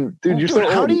fucking dude. You're so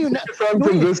old. How do you know? From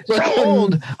this so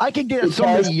old. I could get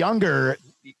somebody younger.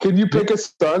 Can you pick a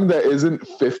song that isn't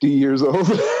 50 years old?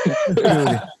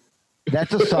 Dude,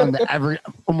 that's a song that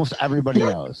almost everybody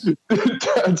knows.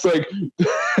 It's like,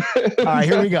 all right,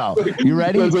 here we go. You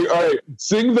ready? It's like, all right,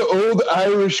 sing the old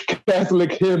Irish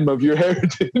Catholic hymn of your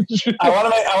heritage. I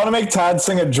want to make Todd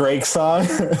sing a Drake song.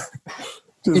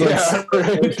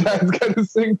 Right. Todd's gonna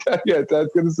sing. Todd's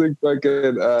gonna sing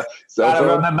fucking.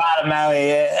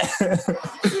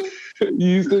 You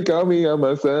used to call me on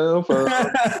my cell phone.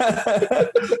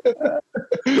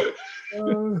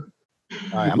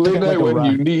 Right, Late night when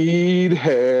you need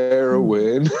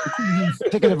heroin.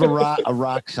 Thinking of a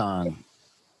rock song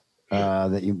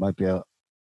that you might be able.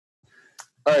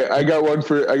 All right, I got one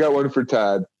for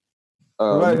Todd.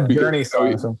 Journey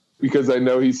song. Because I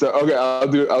know he's okay. I'll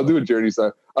do a Journey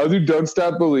song. I'll do "Don't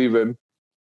Stop Believing,"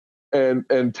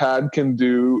 and Todd can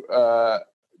do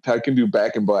 "Back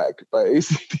in Black" by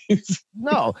AC/DC.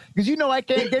 No, because I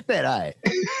can't get that high.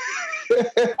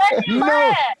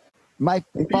 My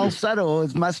falsetto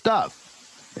is my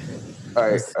stuff. All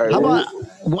right. How about?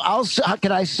 Well,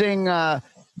 can I sing?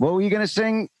 What were you gonna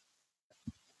sing?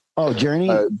 Oh, Journey.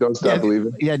 Don't Stop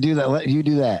Believing. Yeah, do that. You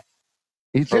do that.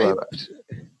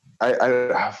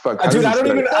 Fuck. Dude, I don't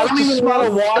even want to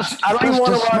watch. I don't even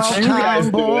want to watch you guys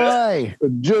do it.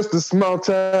 Just a small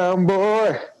town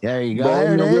boy. There you go.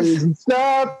 There it is.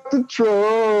 South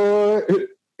Detroit.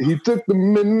 He took the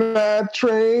midnight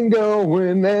train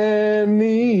going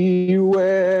anywhere.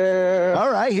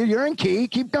 All right, you're in key.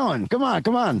 Keep going. Come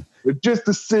on. We're just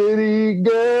a city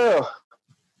girl.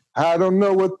 I don't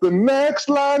know what the next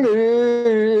line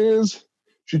is.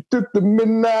 She took the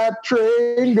midnight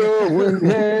train going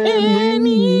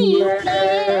anywhere.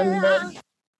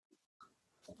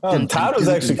 Todd was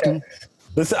actually.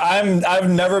 Listen, I've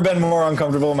never been more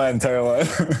uncomfortable in my entire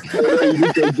life.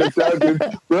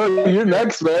 Bro, you're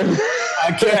next, man.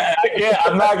 I can't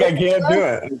do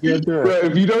it. Bro,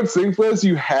 if you don't sing for us,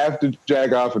 you have to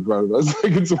jack off in front of us.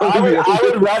 Like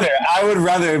I would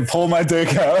rather pull my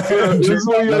dick out. This is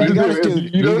what you have to do.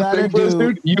 If you don't sing for us,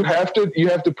 dude, you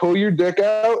have to pull your dick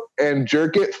out and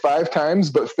jerk it 5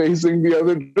 times, but facing the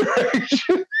other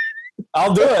direction.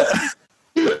 I'll do it.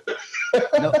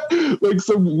 No. Like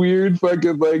some weird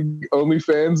fucking like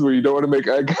OnlyFans where you don't want to make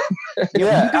eye contact.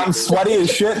 Yeah, I'm sweaty as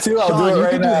shit too. I'll do it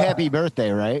right now. You could do Happy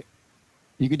Birthday, right?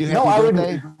 You could do Happy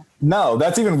Birthday. No,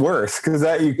 that's even worse because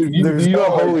that you know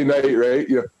Holy Night, right?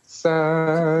 Yeah.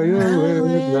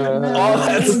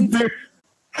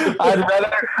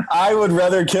 I'd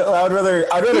rather cut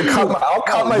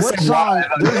myself.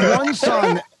 There's one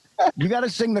song. You got to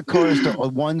sing the chorus to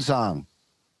one song.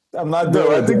 I'm not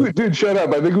doing it. I think dude, shut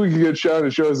up. I think we can get Sean to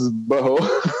show us his butthole.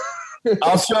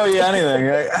 I'll show you anything.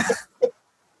 Right?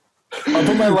 I'll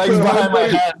put my legs behind my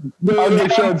head. No,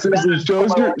 Sean,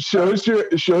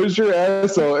 seriously, shows your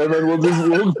asshole, and then we'll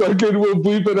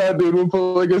bleep it out, dude. We'll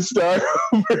put like a star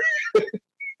over it.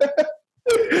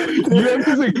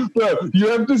 You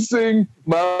have to sing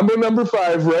Mambo No.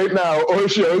 5 right now, or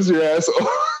shows your asshole.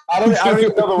 I don't even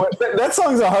know the words. That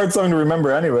song's a hard song to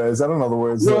remember, anyways. I don't know the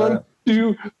words. 1,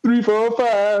 2, 3, 4,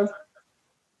 5.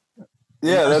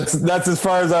 Yeah, that's as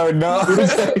far as I would know.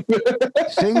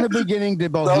 Sing the beginning to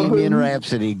Bohemian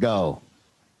Rhapsody. Go.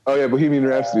 Oh yeah, Bohemian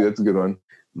Rhapsody. That's a good one.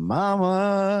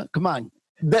 Mama, come on.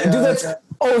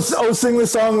 Sing the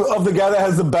song of the guy that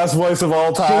has the best voice of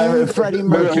all time. Sing Freddie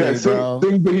Mercury, bro.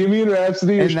 Sing Bohemian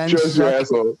Rhapsody and shows your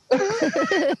asshole.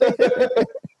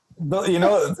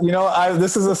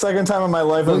 This is the second time in my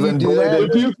life I've been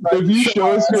bullied. If you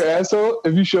show us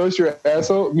your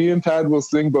asshole, me and Todd will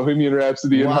sing Bohemian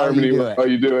Rhapsody in harmony while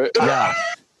you do it. Yeah.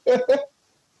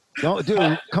 Don't do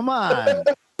it. Come on.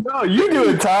 No, you do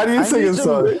it, Todd. You sing a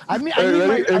song. I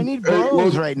need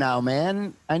bros right now,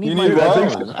 man. I need my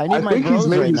bros. I need my bros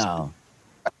right now.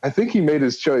 I think he made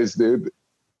his choice, dude.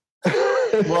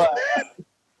 What?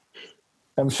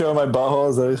 I'm showing my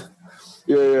buttholes.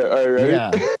 Yeah. All right, ready?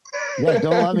 Yeah.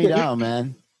 Don't let me down,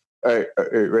 man. All right,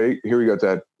 ready? Here we go,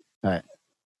 Ted. All right.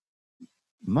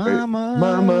 Mama,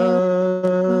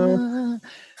 Mama,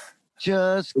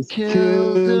 just let's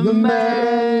killed a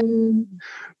man.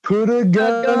 Put a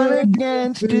gun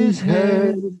against his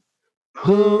head.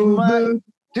 Pull the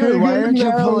Dude, why aren't you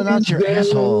trigger, pulling now out your he's dead.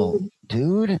 asshole,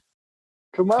 dude?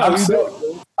 Come on,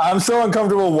 I'm so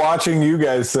uncomfortable watching you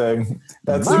guys sing.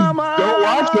 That's Mama, don't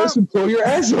watch this and pull your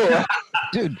asshole out.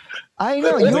 dude. I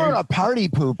know you're a party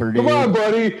pooper, dude. Come on,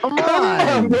 buddy. Come Come on.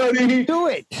 on, buddy. Do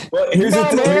it. well, here's the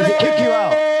Here's a kick you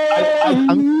out.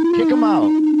 I'm kick him out.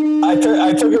 I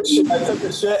took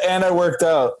a shit and I worked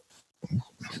out.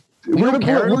 We're gonna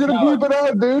bleep it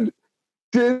out, dude.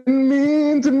 Didn't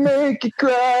mean to make you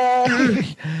cry.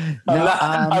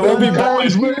 I won't be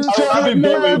bullied. I won't be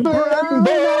bullied.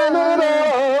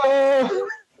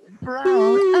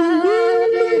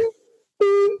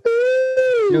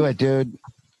 Do it, dude.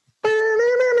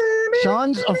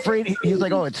 Sean's afraid. He's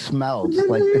like, oh, it smells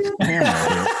like it's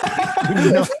camera.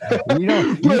 Dude. You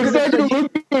know, It's not gonna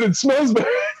look good. It smells bad.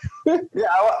 Yeah,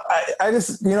 I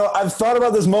just, I've thought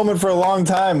about this moment for a long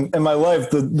time in my life.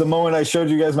 The moment I showed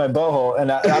you guys my butthole,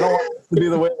 and I don't want it to be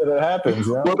the way that it happens.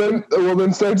 You know? Well,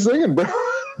 then start singing, bro.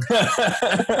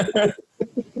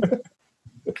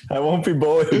 I won't be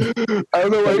bullied. I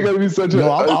don't know why you gotta be such a. No,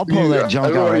 I'll pull that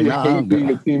junk out right now. Hate being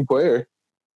a team player.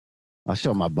 I'll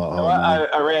show my butthole.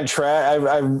 I ran track.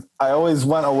 I always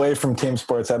went away from team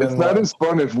sports. It's not as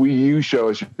fun if you show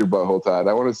us your butthole, Todd.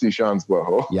 I want to see Sean's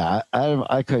butthole. Yeah,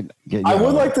 I could get. I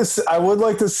would like to. I would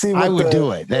like to see. What I would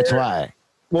do it. That's why.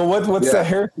 Well, what's the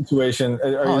hair situation?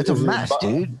 It's a mess,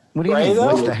 dude. What do you gray, mean? though?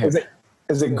 What's the hair?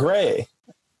 Is it gray?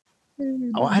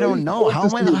 Oh, I don't know.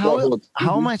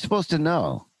 How am I supposed to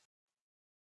know?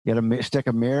 You gotta stick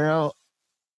a mirror out.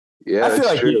 Yeah, I feel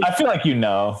like true. I feel like you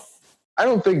know. I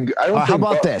don't think. How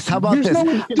about this?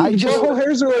 Butthole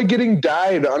hairs are like getting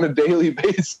dyed on a daily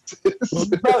basis.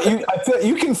 Bro, I feel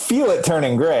you can feel it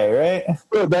turning gray, right?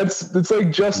 Bro, it's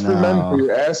like just for men for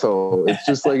your asshole. It's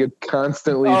just like it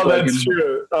constantly. That's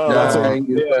true. That's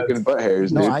fucking butt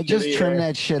hairs. No, dude. I just trim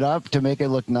that shit up to make it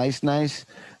look nice, and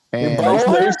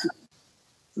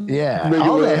yeah, Make it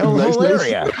all look that whole nice.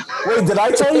 area. Wait, did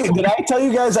I tell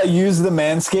you guys I used the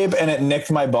Manscaped and it nicked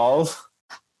my balls?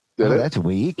 Did it? That's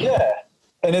weak. Yeah.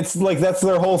 And it's like that's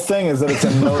their whole thing is that it's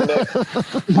a no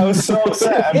nick. I was so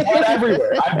upset. I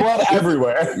bled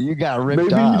everywhere. You got ripped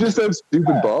Maybe off. you just have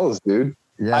stupid balls, dude.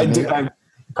 Yeah, I do.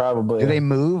 Probably. Do they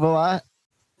move a lot?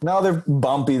 No, they're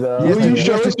bumpy though. Will you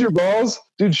show us your balls?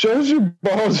 Dude, show us your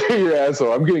balls or your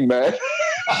asshole. I'm getting mad.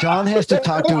 Sean has to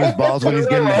talk to his balls when he's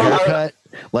getting a haircut.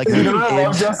 Like You know what I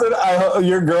love, Justin?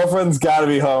 Your girlfriend's got to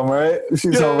be home, right?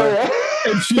 She's home, right?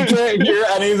 And she can't hear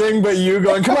anything but you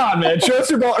going, "Come on, man, show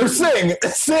us your ball or sing." Show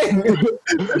us your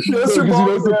Because you know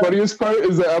balls. what the funniest part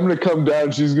is that I'm gonna come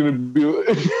down. She's gonna be.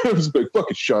 I'm just like,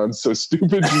 "Fucking Sean's so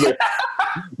stupid." She's like,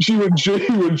 he wouldn't show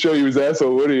you his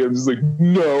asshole, would he? I'm just like,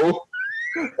 no.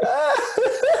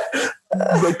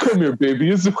 He's like, come here, baby.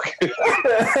 It's okay.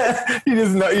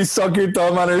 You suck your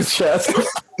thumb on her chest.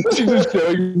 She's just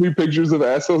showing me pictures of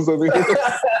assholes on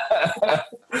the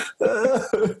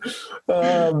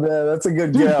Oh man, that's a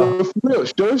good Dude, gal. for real,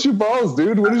 show us your balls,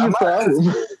 dude. What is your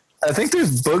problem? I think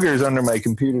there's boogers under my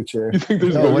computer chair. You think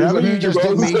there's No, whatever boogers you on your just did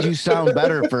balls? made you sound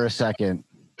better for a second.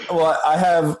 Well, I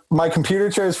have my computer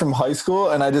chairs from high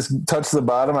school, and I just touched the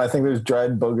bottom. I think there's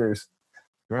dried boogers.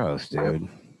 Gross, dude.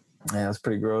 Yeah, that's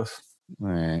pretty gross. All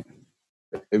right.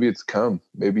 Maybe it's cum.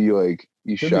 Maybe you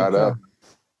shot up.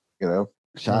 You know.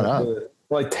 Shut up.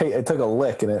 Well, I took a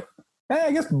lick in it.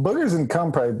 I guess boogers and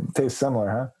cum probably taste similar,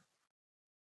 huh?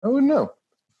 I wouldn't know.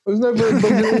 I was never a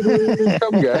booger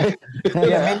cum guy.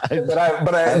 Yeah,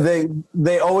 but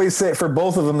they always say for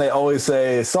both of them they always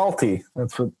say salty.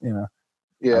 That's what you know.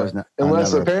 Yeah,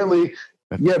 unless apparently.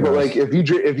 Yeah, but like if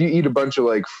you eat a bunch of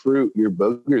like fruit, your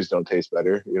boogers don't taste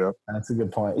better. You know. That's a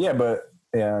good point. Yeah, but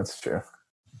yeah, that's true.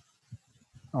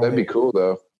 That'd be cool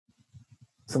though.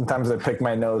 Sometimes I pick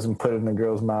my nose and put it in a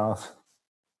girl's mouth.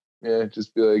 Yeah,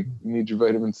 just be like, you need your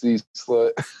vitamin C,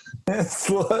 slut.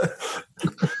 Slut.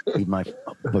 Eat my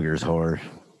boogers, whore.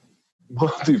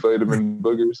 Multivitamin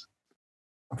boogers.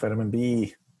 Vitamin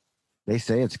B. They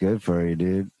say it's good for you,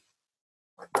 dude.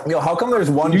 Yo, how come there's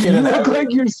one You kid in look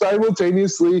like you're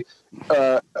simultaneously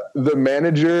the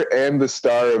manager and the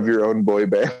star of your own boy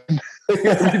band.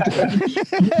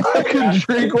 I can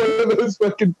drink one of those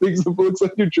fucking things that looks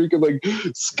like you're drinking like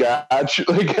scotch,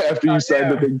 like after you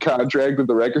signed the big contract with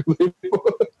the record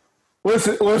label.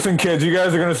 Listen, kids, you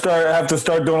guys are going to have to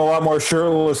start doing a lot more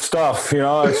shirtless stuff. You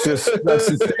know, it's just that's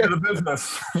the state of the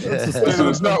business. Listen,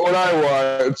 it's not what I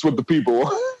want; it's what the people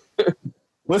want.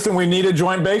 Listen, we need a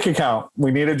joint bank account.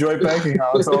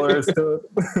 That's all there is to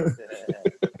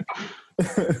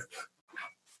it.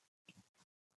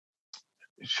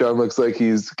 Sean looks like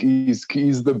he's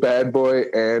the bad boy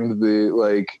and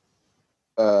the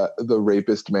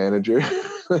rapist manager.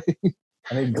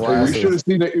 I need We glasses. should have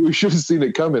seen it. We should have seen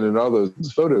it coming in all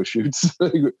those photo shoots.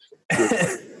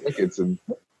 Tickets and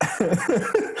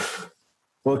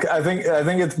Look, I think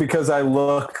it's because I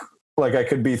look like I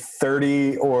could be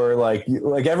 30 or like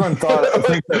everyone thought.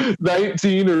 I think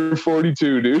 19 or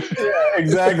 42, dude. yeah,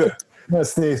 exactly.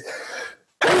 Yes, these.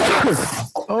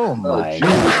 Oh my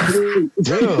god,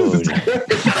 dude!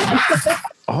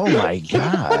 Oh my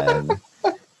god,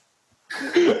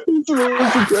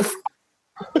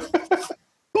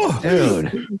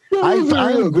 dude! I'm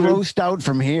grossed out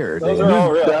from here. Those Dude. are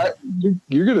all real.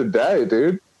 You're gonna die,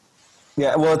 dude.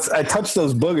 Yeah, well, I touched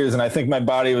those boogers, and I think my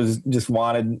body was just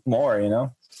wanted more. You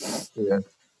know. Yeah.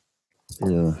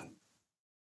 Yeah.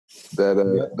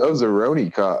 That was a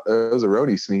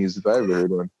Roni sneeze if I ever heard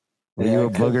one. Were you a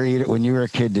booger eater? When you were a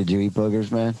kid, did you eat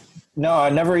boogers, man? No, I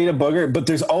never eat a booger. But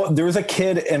there was a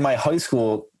kid in my high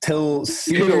school till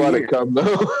You get a lot of cum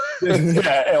though.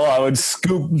 yeah, well, I would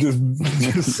scoop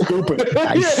just scoop it.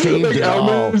 I saved like it all.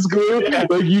 Elmer's glue.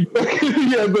 Like you,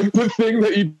 like the thing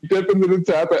that you dip into the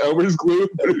top of Elmer's glue,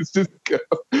 but it's just cum.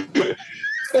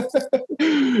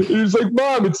 You're just like,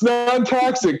 Mom, it's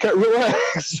non-toxic.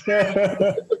 Relax.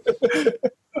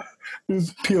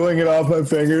 Just peeling it off my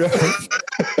finger.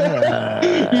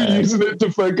 You're using it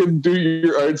to fucking do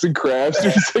your arts and crafts.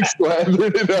 You're just like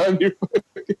slathering it on your.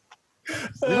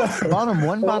 Bought him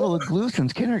one bottle of glue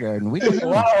since kindergarten. We didn't a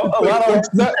lot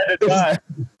of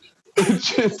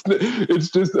It's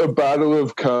just a bottle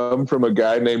of cum from a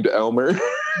guy named Elmer.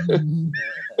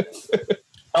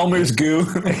 Elmer's goo.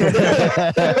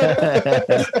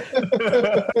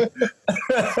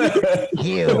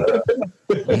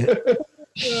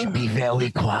 You should be very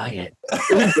quiet.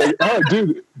 It's like, oh,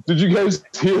 dude, did you guys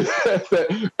hear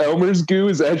that Elmer's goo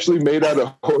is actually made out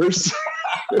of horse?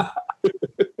 Wasn't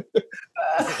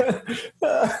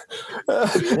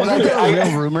that a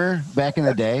real rumor back in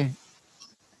the day?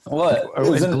 What? Or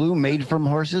was glue made from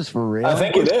horses for real? I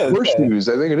think it is. Horseshoes.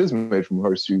 I think it is made from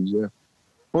horseshoes, yeah.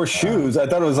 Horse shoes. I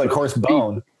thought it was like horse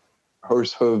bone.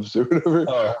 Horse hooves or whatever.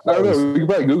 Oh, I don't know. We can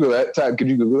probably Google that. Todd, could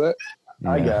you Google that?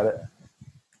 I got it.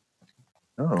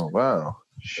 Oh, wow.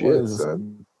 Shit, What is-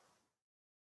 son.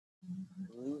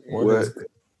 What is-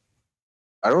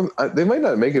 They might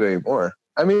not make it anymore.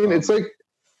 I mean, it's like,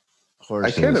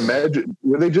 Horses. I can't imagine.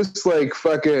 Were they just like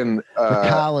fucking The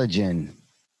collagen.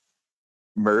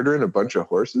 murdering a bunch of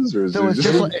horses? Or is So it it's just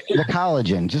just like the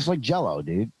collagen, just like Jello,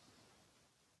 dude.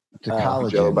 It's a Jello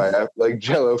collagen. like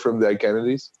Jello from the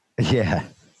Kennedys? Yeah.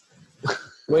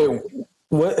 Wait,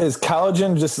 what is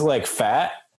collagen? Just like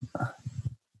fat?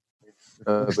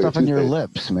 It's Stuff like on your toothpaste.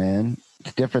 lips, man.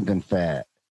 It's different than fat.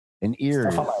 And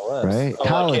ears, Stuff on my lips. right? Oh,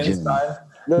 like Collagen. inside?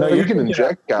 No, No, you you're can thinking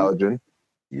inject collagen.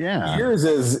 Yeah. Yours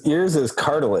is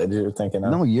cartilage. You're thinking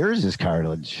of. No, yours is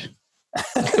cartilage.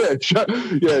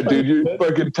 Yeah, dude, you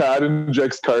fucking Todd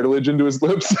injects cartilage into his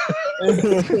lips.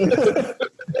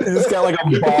 It's got like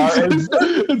a bar.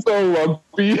 It's all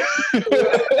lumpy.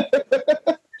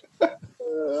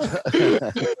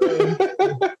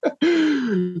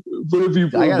 But if you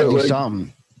I gotta do like,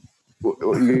 something.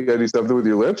 you gotta do something with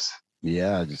your lips.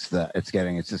 Yeah, just that it's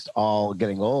just all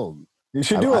getting old. You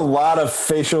should do a lot of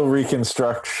facial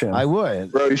reconstruction. I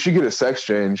would. Bro, you should get a sex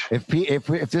change. If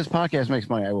this podcast makes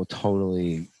money, I will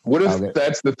totally. What I'll if get-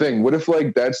 that's the thing? What if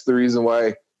like that's the reason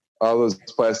why all those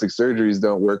plastic surgeries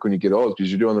don't work when you get old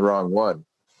because you're doing the wrong one?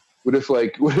 What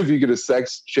if you get a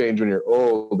sex change when you're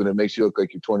old and it makes you look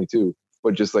like you're 22,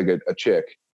 but just like a chick?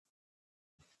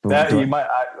 That you might.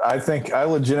 I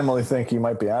legitimately think you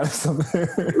might be onto something.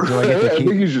 Do I get to I keep-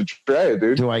 think you should try it,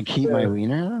 dude. Do I keep my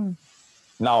wiener?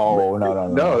 No.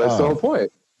 No, that's the Oh. whole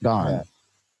point. Gone.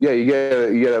 Yeah, you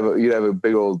have a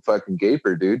big old fucking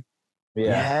gaper, dude.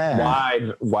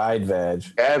 Yeah. Wide veg.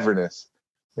 Cavernous.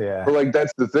 Yeah. But like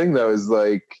that's the thing though, is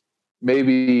like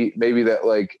maybe that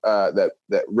like that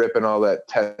ripping all that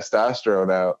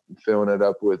testosterone out and filling it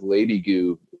up with lady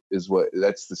goo is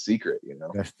that's the secret, you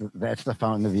know? That's the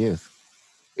fountain of youth.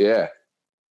 Yeah.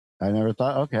 I never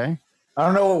thought. Okay. I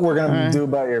don't know what we're gonna All right. do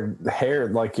about your hair,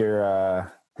 like your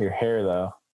hair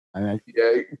though. I mean,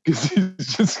 Yeah, because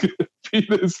he's just gonna be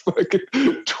this fucking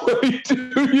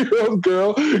 22-year-old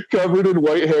girl covered in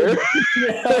white hair.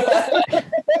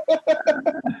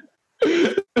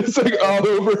 It's like all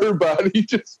over her body,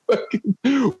 just fucking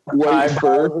white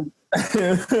fur.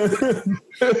 This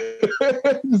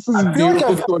is a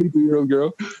beautiful 22-year-old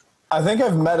girl. I think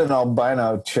I've met an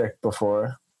albino chick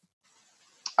before.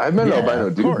 I've met an albino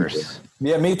dude. Of course.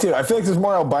 Yeah, me too. I feel like there's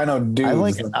more albino dudes. I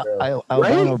like than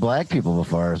albino black people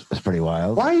before. It's pretty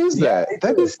wild. Why is that?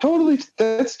 That's totally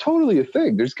a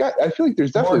thing. I feel like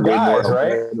there's definitely More guys, more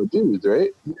right? albino dudes,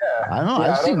 right? Yeah. I don't know.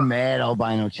 Yeah, I've seen mad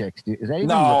albino chicks. Dude. Is that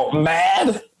even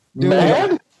mad? Dude,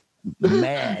 Mad?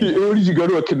 mad? Did you go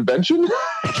to a convention?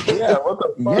 Yeah, what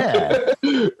the fuck?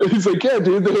 Yeah. He's like, yeah,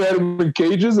 dude, they had them in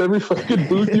cages every fucking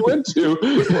booth you went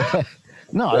to.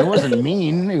 No, it wasn't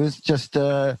mean. It was just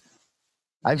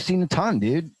I've seen a ton,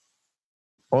 dude.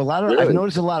 Well, Really? I've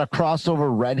noticed a lot of crossover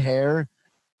red hair.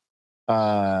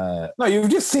 No, you've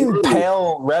just seen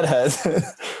pale redheads.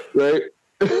 Right?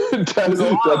 Todd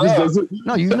just doesn't.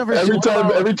 No, you've never Every seen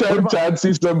time Todd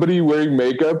sees somebody wearing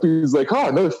makeup, he's like, "Oh,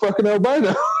 another fucking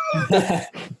albino."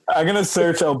 I'm gonna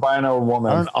search albino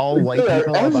woman. Aren't all white They're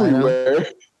people albino? everywhere.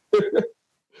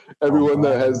 Everyone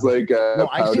that has like No,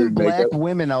 I've seen powdered black makeup.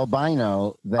 women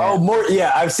albino. Oh, more.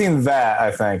 Yeah, I've seen that.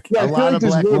 I think. Yeah, A I feel lot like of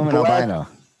there's black more women albino.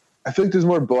 I feel like there's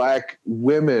more black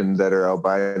women that are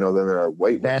albino than there are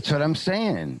white women. That's what I'm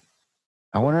saying.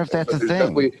 I wonder if that's a But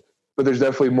thing. there's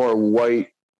definitely more white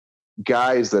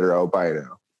guys that are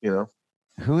albino. You know,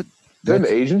 Who? is that an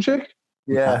that's- Asian chick?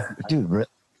 Yeah, dude.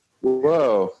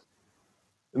 Whoa!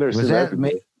 I've never Was seen that? that.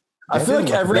 before. I feel like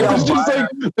every That was albino.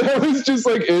 just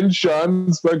like in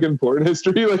Sean's fucking porn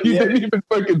history. Like he didn't even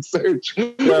fucking search.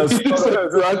 He just like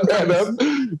brought that up.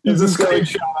 He's just got like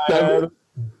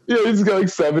he's got like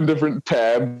 7 different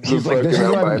tabs. He's of like, this is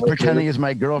fucking what I've been albino. pretending is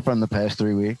my girlfriend the past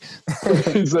 3 weeks.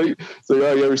 He's like, oh,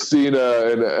 you ever seen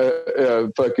a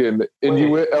fucking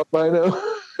Inuit albino?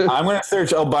 I'm gonna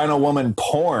search albino woman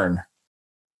porn.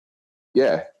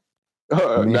 Yeah.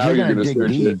 I mean, Now if you're gonna dig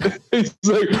search deep. it. He's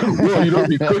like, whoa, you don't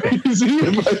be crazy.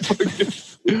 If I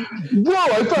fucking... Whoa,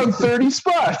 I found 30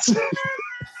 spots.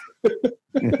 Look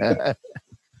at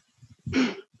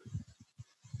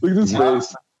this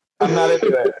face. I'm not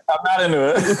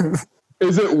into it.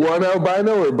 Is it one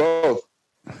albino or both?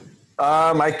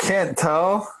 I can't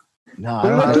tell. No, Put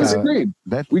it I up don't to the know. screen.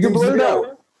 That, We can blur it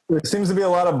out. There seems to be a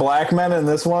lot of black men in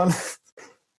this one.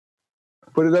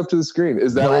 Put it up to the screen.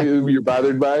 Is that what you're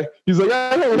bothered by? He's like,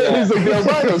 I don't know. He's like, the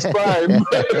albino's fine.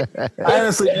 I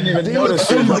honestly didn't even Dude, notice.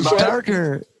 it's it. much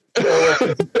darker.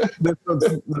 This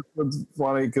one's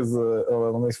funny because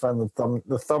let me find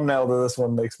the thumbnail to this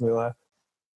one makes me laugh.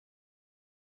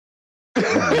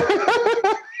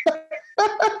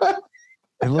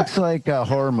 It looks like a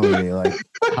horror movie, like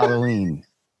Halloween.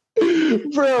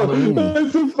 Bro,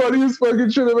 that's the funniest fucking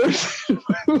shit I've ever seen in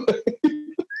my life.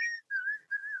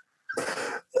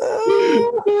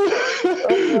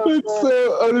 It's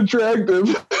so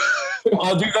unattractive.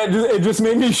 Oh, dude, it just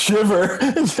made me shiver.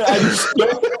 It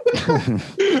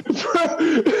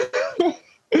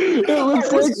looks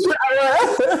like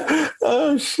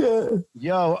oh shit!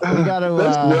 Yo, we gotta.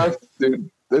 that's rough, dude.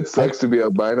 That sucks to be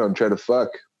albino and try to fuck.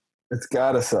 It's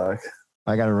gotta suck.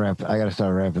 I gotta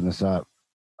start ramping this up.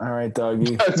 All right,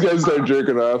 doggy. This guy's start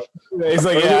jerking off. He's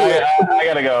like, yeah, I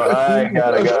gotta go. I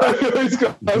gotta go.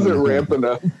 How's it ramping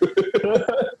up?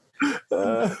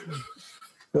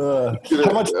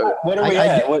 How much? What are we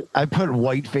at? What? I put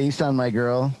white face on my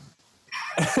girl.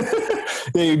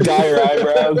 Yeah, you dye your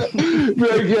eyebrows. Be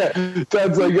like, yeah.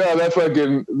 Todd's like, oh,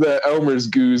 that Elmer's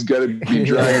goo's got to be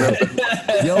drying up.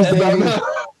 Yo, baby.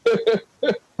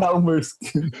 Elmer's.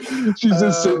 She's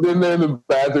just sitting in there in the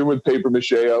bathroom with paper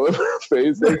mache all over her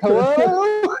face. Like,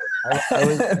 hello?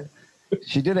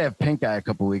 She did have pink eye a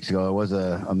couple weeks ago. It was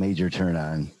a major turn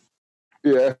on.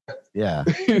 Yeah. Yeah.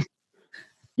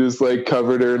 Just like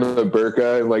covered her in a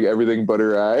burqa and like everything but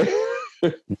her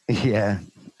eye. Yeah.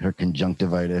 Her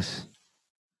conjunctivitis.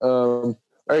 All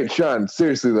right, Sean,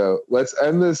 seriously though, let's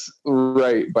end this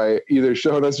right by either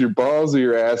showing us your balls or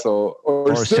your asshole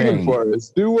or singing sing. for us.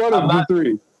 Do one of the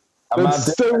three.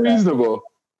 That's so reasonable.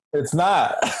 It's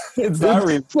not. It's not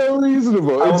reasonable. So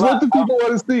reasonable. It's what the people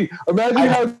want to see. Imagine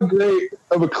how great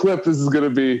of a clip this is going to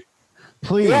be.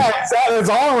 Please. Yeah, that's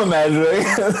all I'm imagining.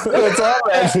 That's all I'm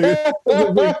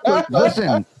imagining.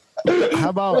 Listen, how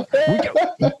about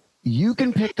you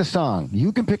can pick the song.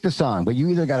 You can pick the song, but you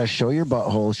either got to show your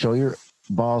butthole, show your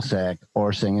ball sack,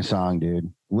 or sing a song,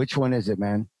 dude. Which one is it,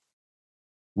 man?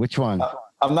 Which one?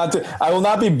 I'm not. I will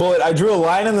not be bullied. I drew a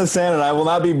line in the sand, and I will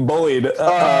not be bullied. In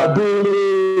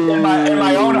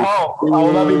my own home. I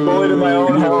will not be bullied in my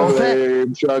own home.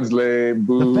 Lame. Sean's lame.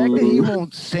 Boo. The fact that he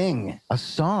won't sing a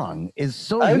song is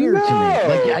so weird to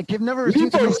me. Like I've never seen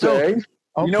People something so. sang.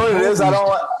 You know what it is? I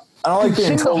don't. I don't like being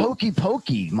Sing the told. hokey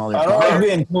pokey, I don't motherfucker. like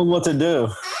being told what to do.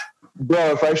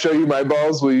 Bro, if I show you my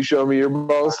balls, will you show me your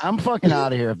balls? I'm fucking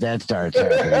out of here if that starts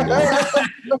happening.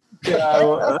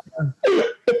 Yeah,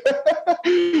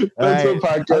 That's All what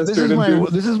podcast turned into.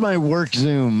 this is my work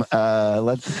Zoom.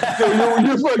 Let's.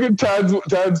 Your fucking Todd's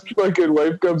fucking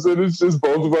wife comes in. It's just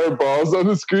both of our balls on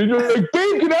the screen. You're like,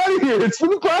 babe, get out of here! It's for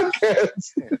the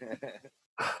podcast.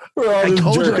 we're all I just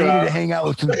told you I jerking needed off. to hang out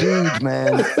with some dudes,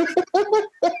 man.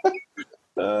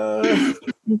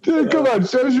 Dude, come on,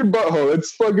 show us your butthole.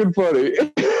 It's fucking funny.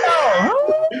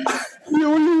 What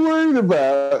are you worried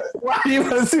about? Why do you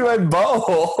want to see my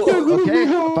butthole? Okay,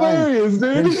 Hilarious,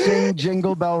 Then dude. sing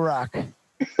Jingle Bell Rock.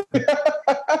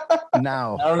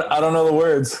 Now. I don't know the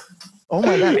words. Oh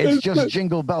my God, it's just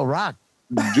Jingle Bell Rock.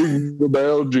 Jingle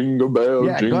bell,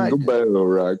 Yeah, go ahead. jingle bell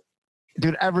rock.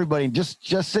 Dude, everybody, just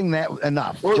sing that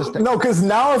enough. Well, Just no, because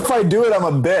now if I do it, I'm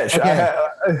a bitch.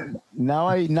 Okay. now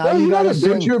No, you you're not a gotta bitch.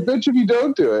 sing. You're a bitch if you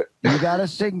don't do it. You gotta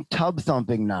sing Tub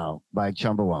Thumping Now by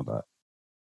Chumbawamba.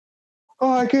 Oh,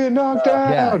 I get knocked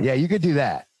out. Yeah, you could do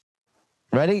that.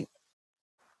 Ready?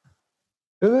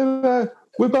 And then I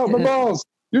whip out my balls.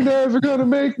 You're never gonna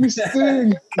make me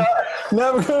sing.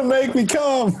 Never gonna make me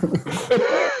come.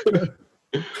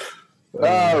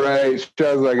 All right,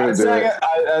 Sean's not gonna do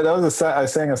it. I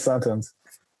sang a sentence.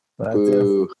 But,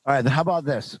 Boo. All right, then how about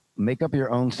this? Make up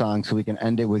your own song so we can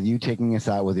end it with you taking us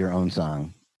out with your own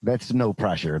song. That's no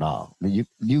pressure at all. You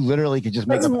literally could just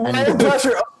make That's up way anything.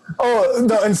 pressure. Oh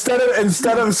no! Instead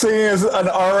of singing as an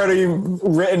already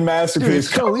written Dude, masterpiece,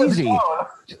 it's so easy.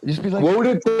 Just be like, What would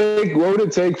it take? What would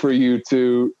it take for you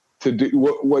to do?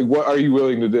 What are you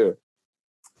willing to do?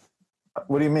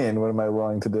 What do you mean? What am I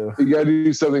willing to do? You gotta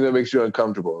do something that makes you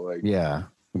uncomfortable. Like, yeah,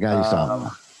 we gotta do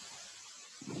something.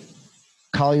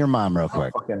 Call your mom real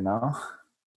quick. Fucking no.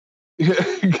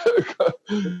 call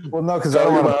Well, no, because I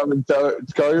don't your want to. mom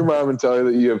and call your mom and tell her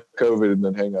that you have COVID, and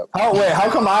then hang up. Oh wait, how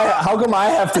come I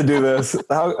have to do this?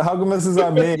 How come this is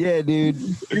on me? Yeah, dude.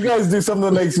 You guys do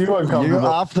something that makes you You're uncomfortable.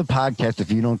 off the podcast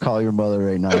if you don't call your mother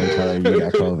right now and tell her you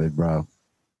got COVID, bro.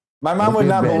 My mom Don't would be a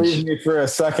not bitch. believe me for a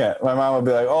second. My mom would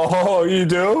be like, "Oh, you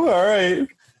do? All right."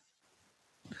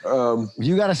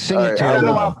 You gotta sing All it right, to I her. don't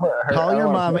know though. how to put her- Call I your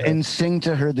don't mom wanna put her- and sing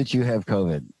to her that you have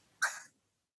COVID.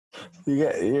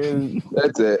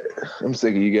 That's it. I'm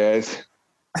sick of you guys.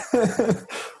 All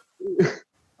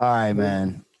right,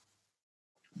 man.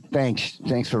 Thanks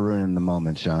for ruining the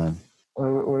moment, Sean. What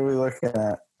are we looking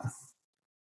at?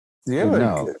 Do you have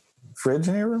No. a fridge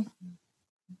in your room?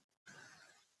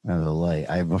 There's a light.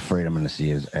 I'm afraid I'm gonna see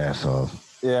his asshole.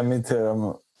 Yeah, me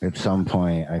too. At some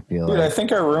point, I feel Dude, I like.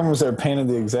 think our rooms are painted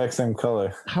the exact same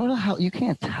color. How the hell? You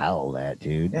can't tell that,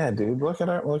 dude. Yeah, dude. Look at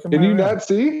Can my you room. not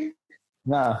see?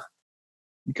 No.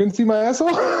 You couldn't see my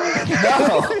asshole? No.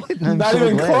 I'm Not so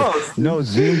even glad. close. No,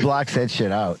 Zoom blocks that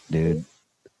shit out, dude.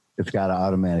 It's got an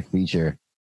automatic feature.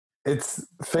 It's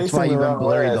That's facing why the you've been wrong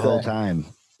blurry way, the I whole think. time.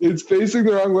 It's facing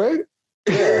the wrong way?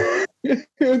 Yeah.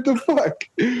 What the fuck?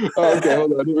 Oh, okay,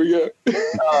 hold on. Here we go.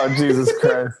 Oh, Jesus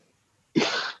Christ.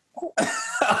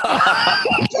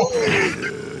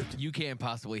 You can't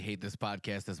possibly hate this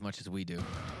podcast as much as we do.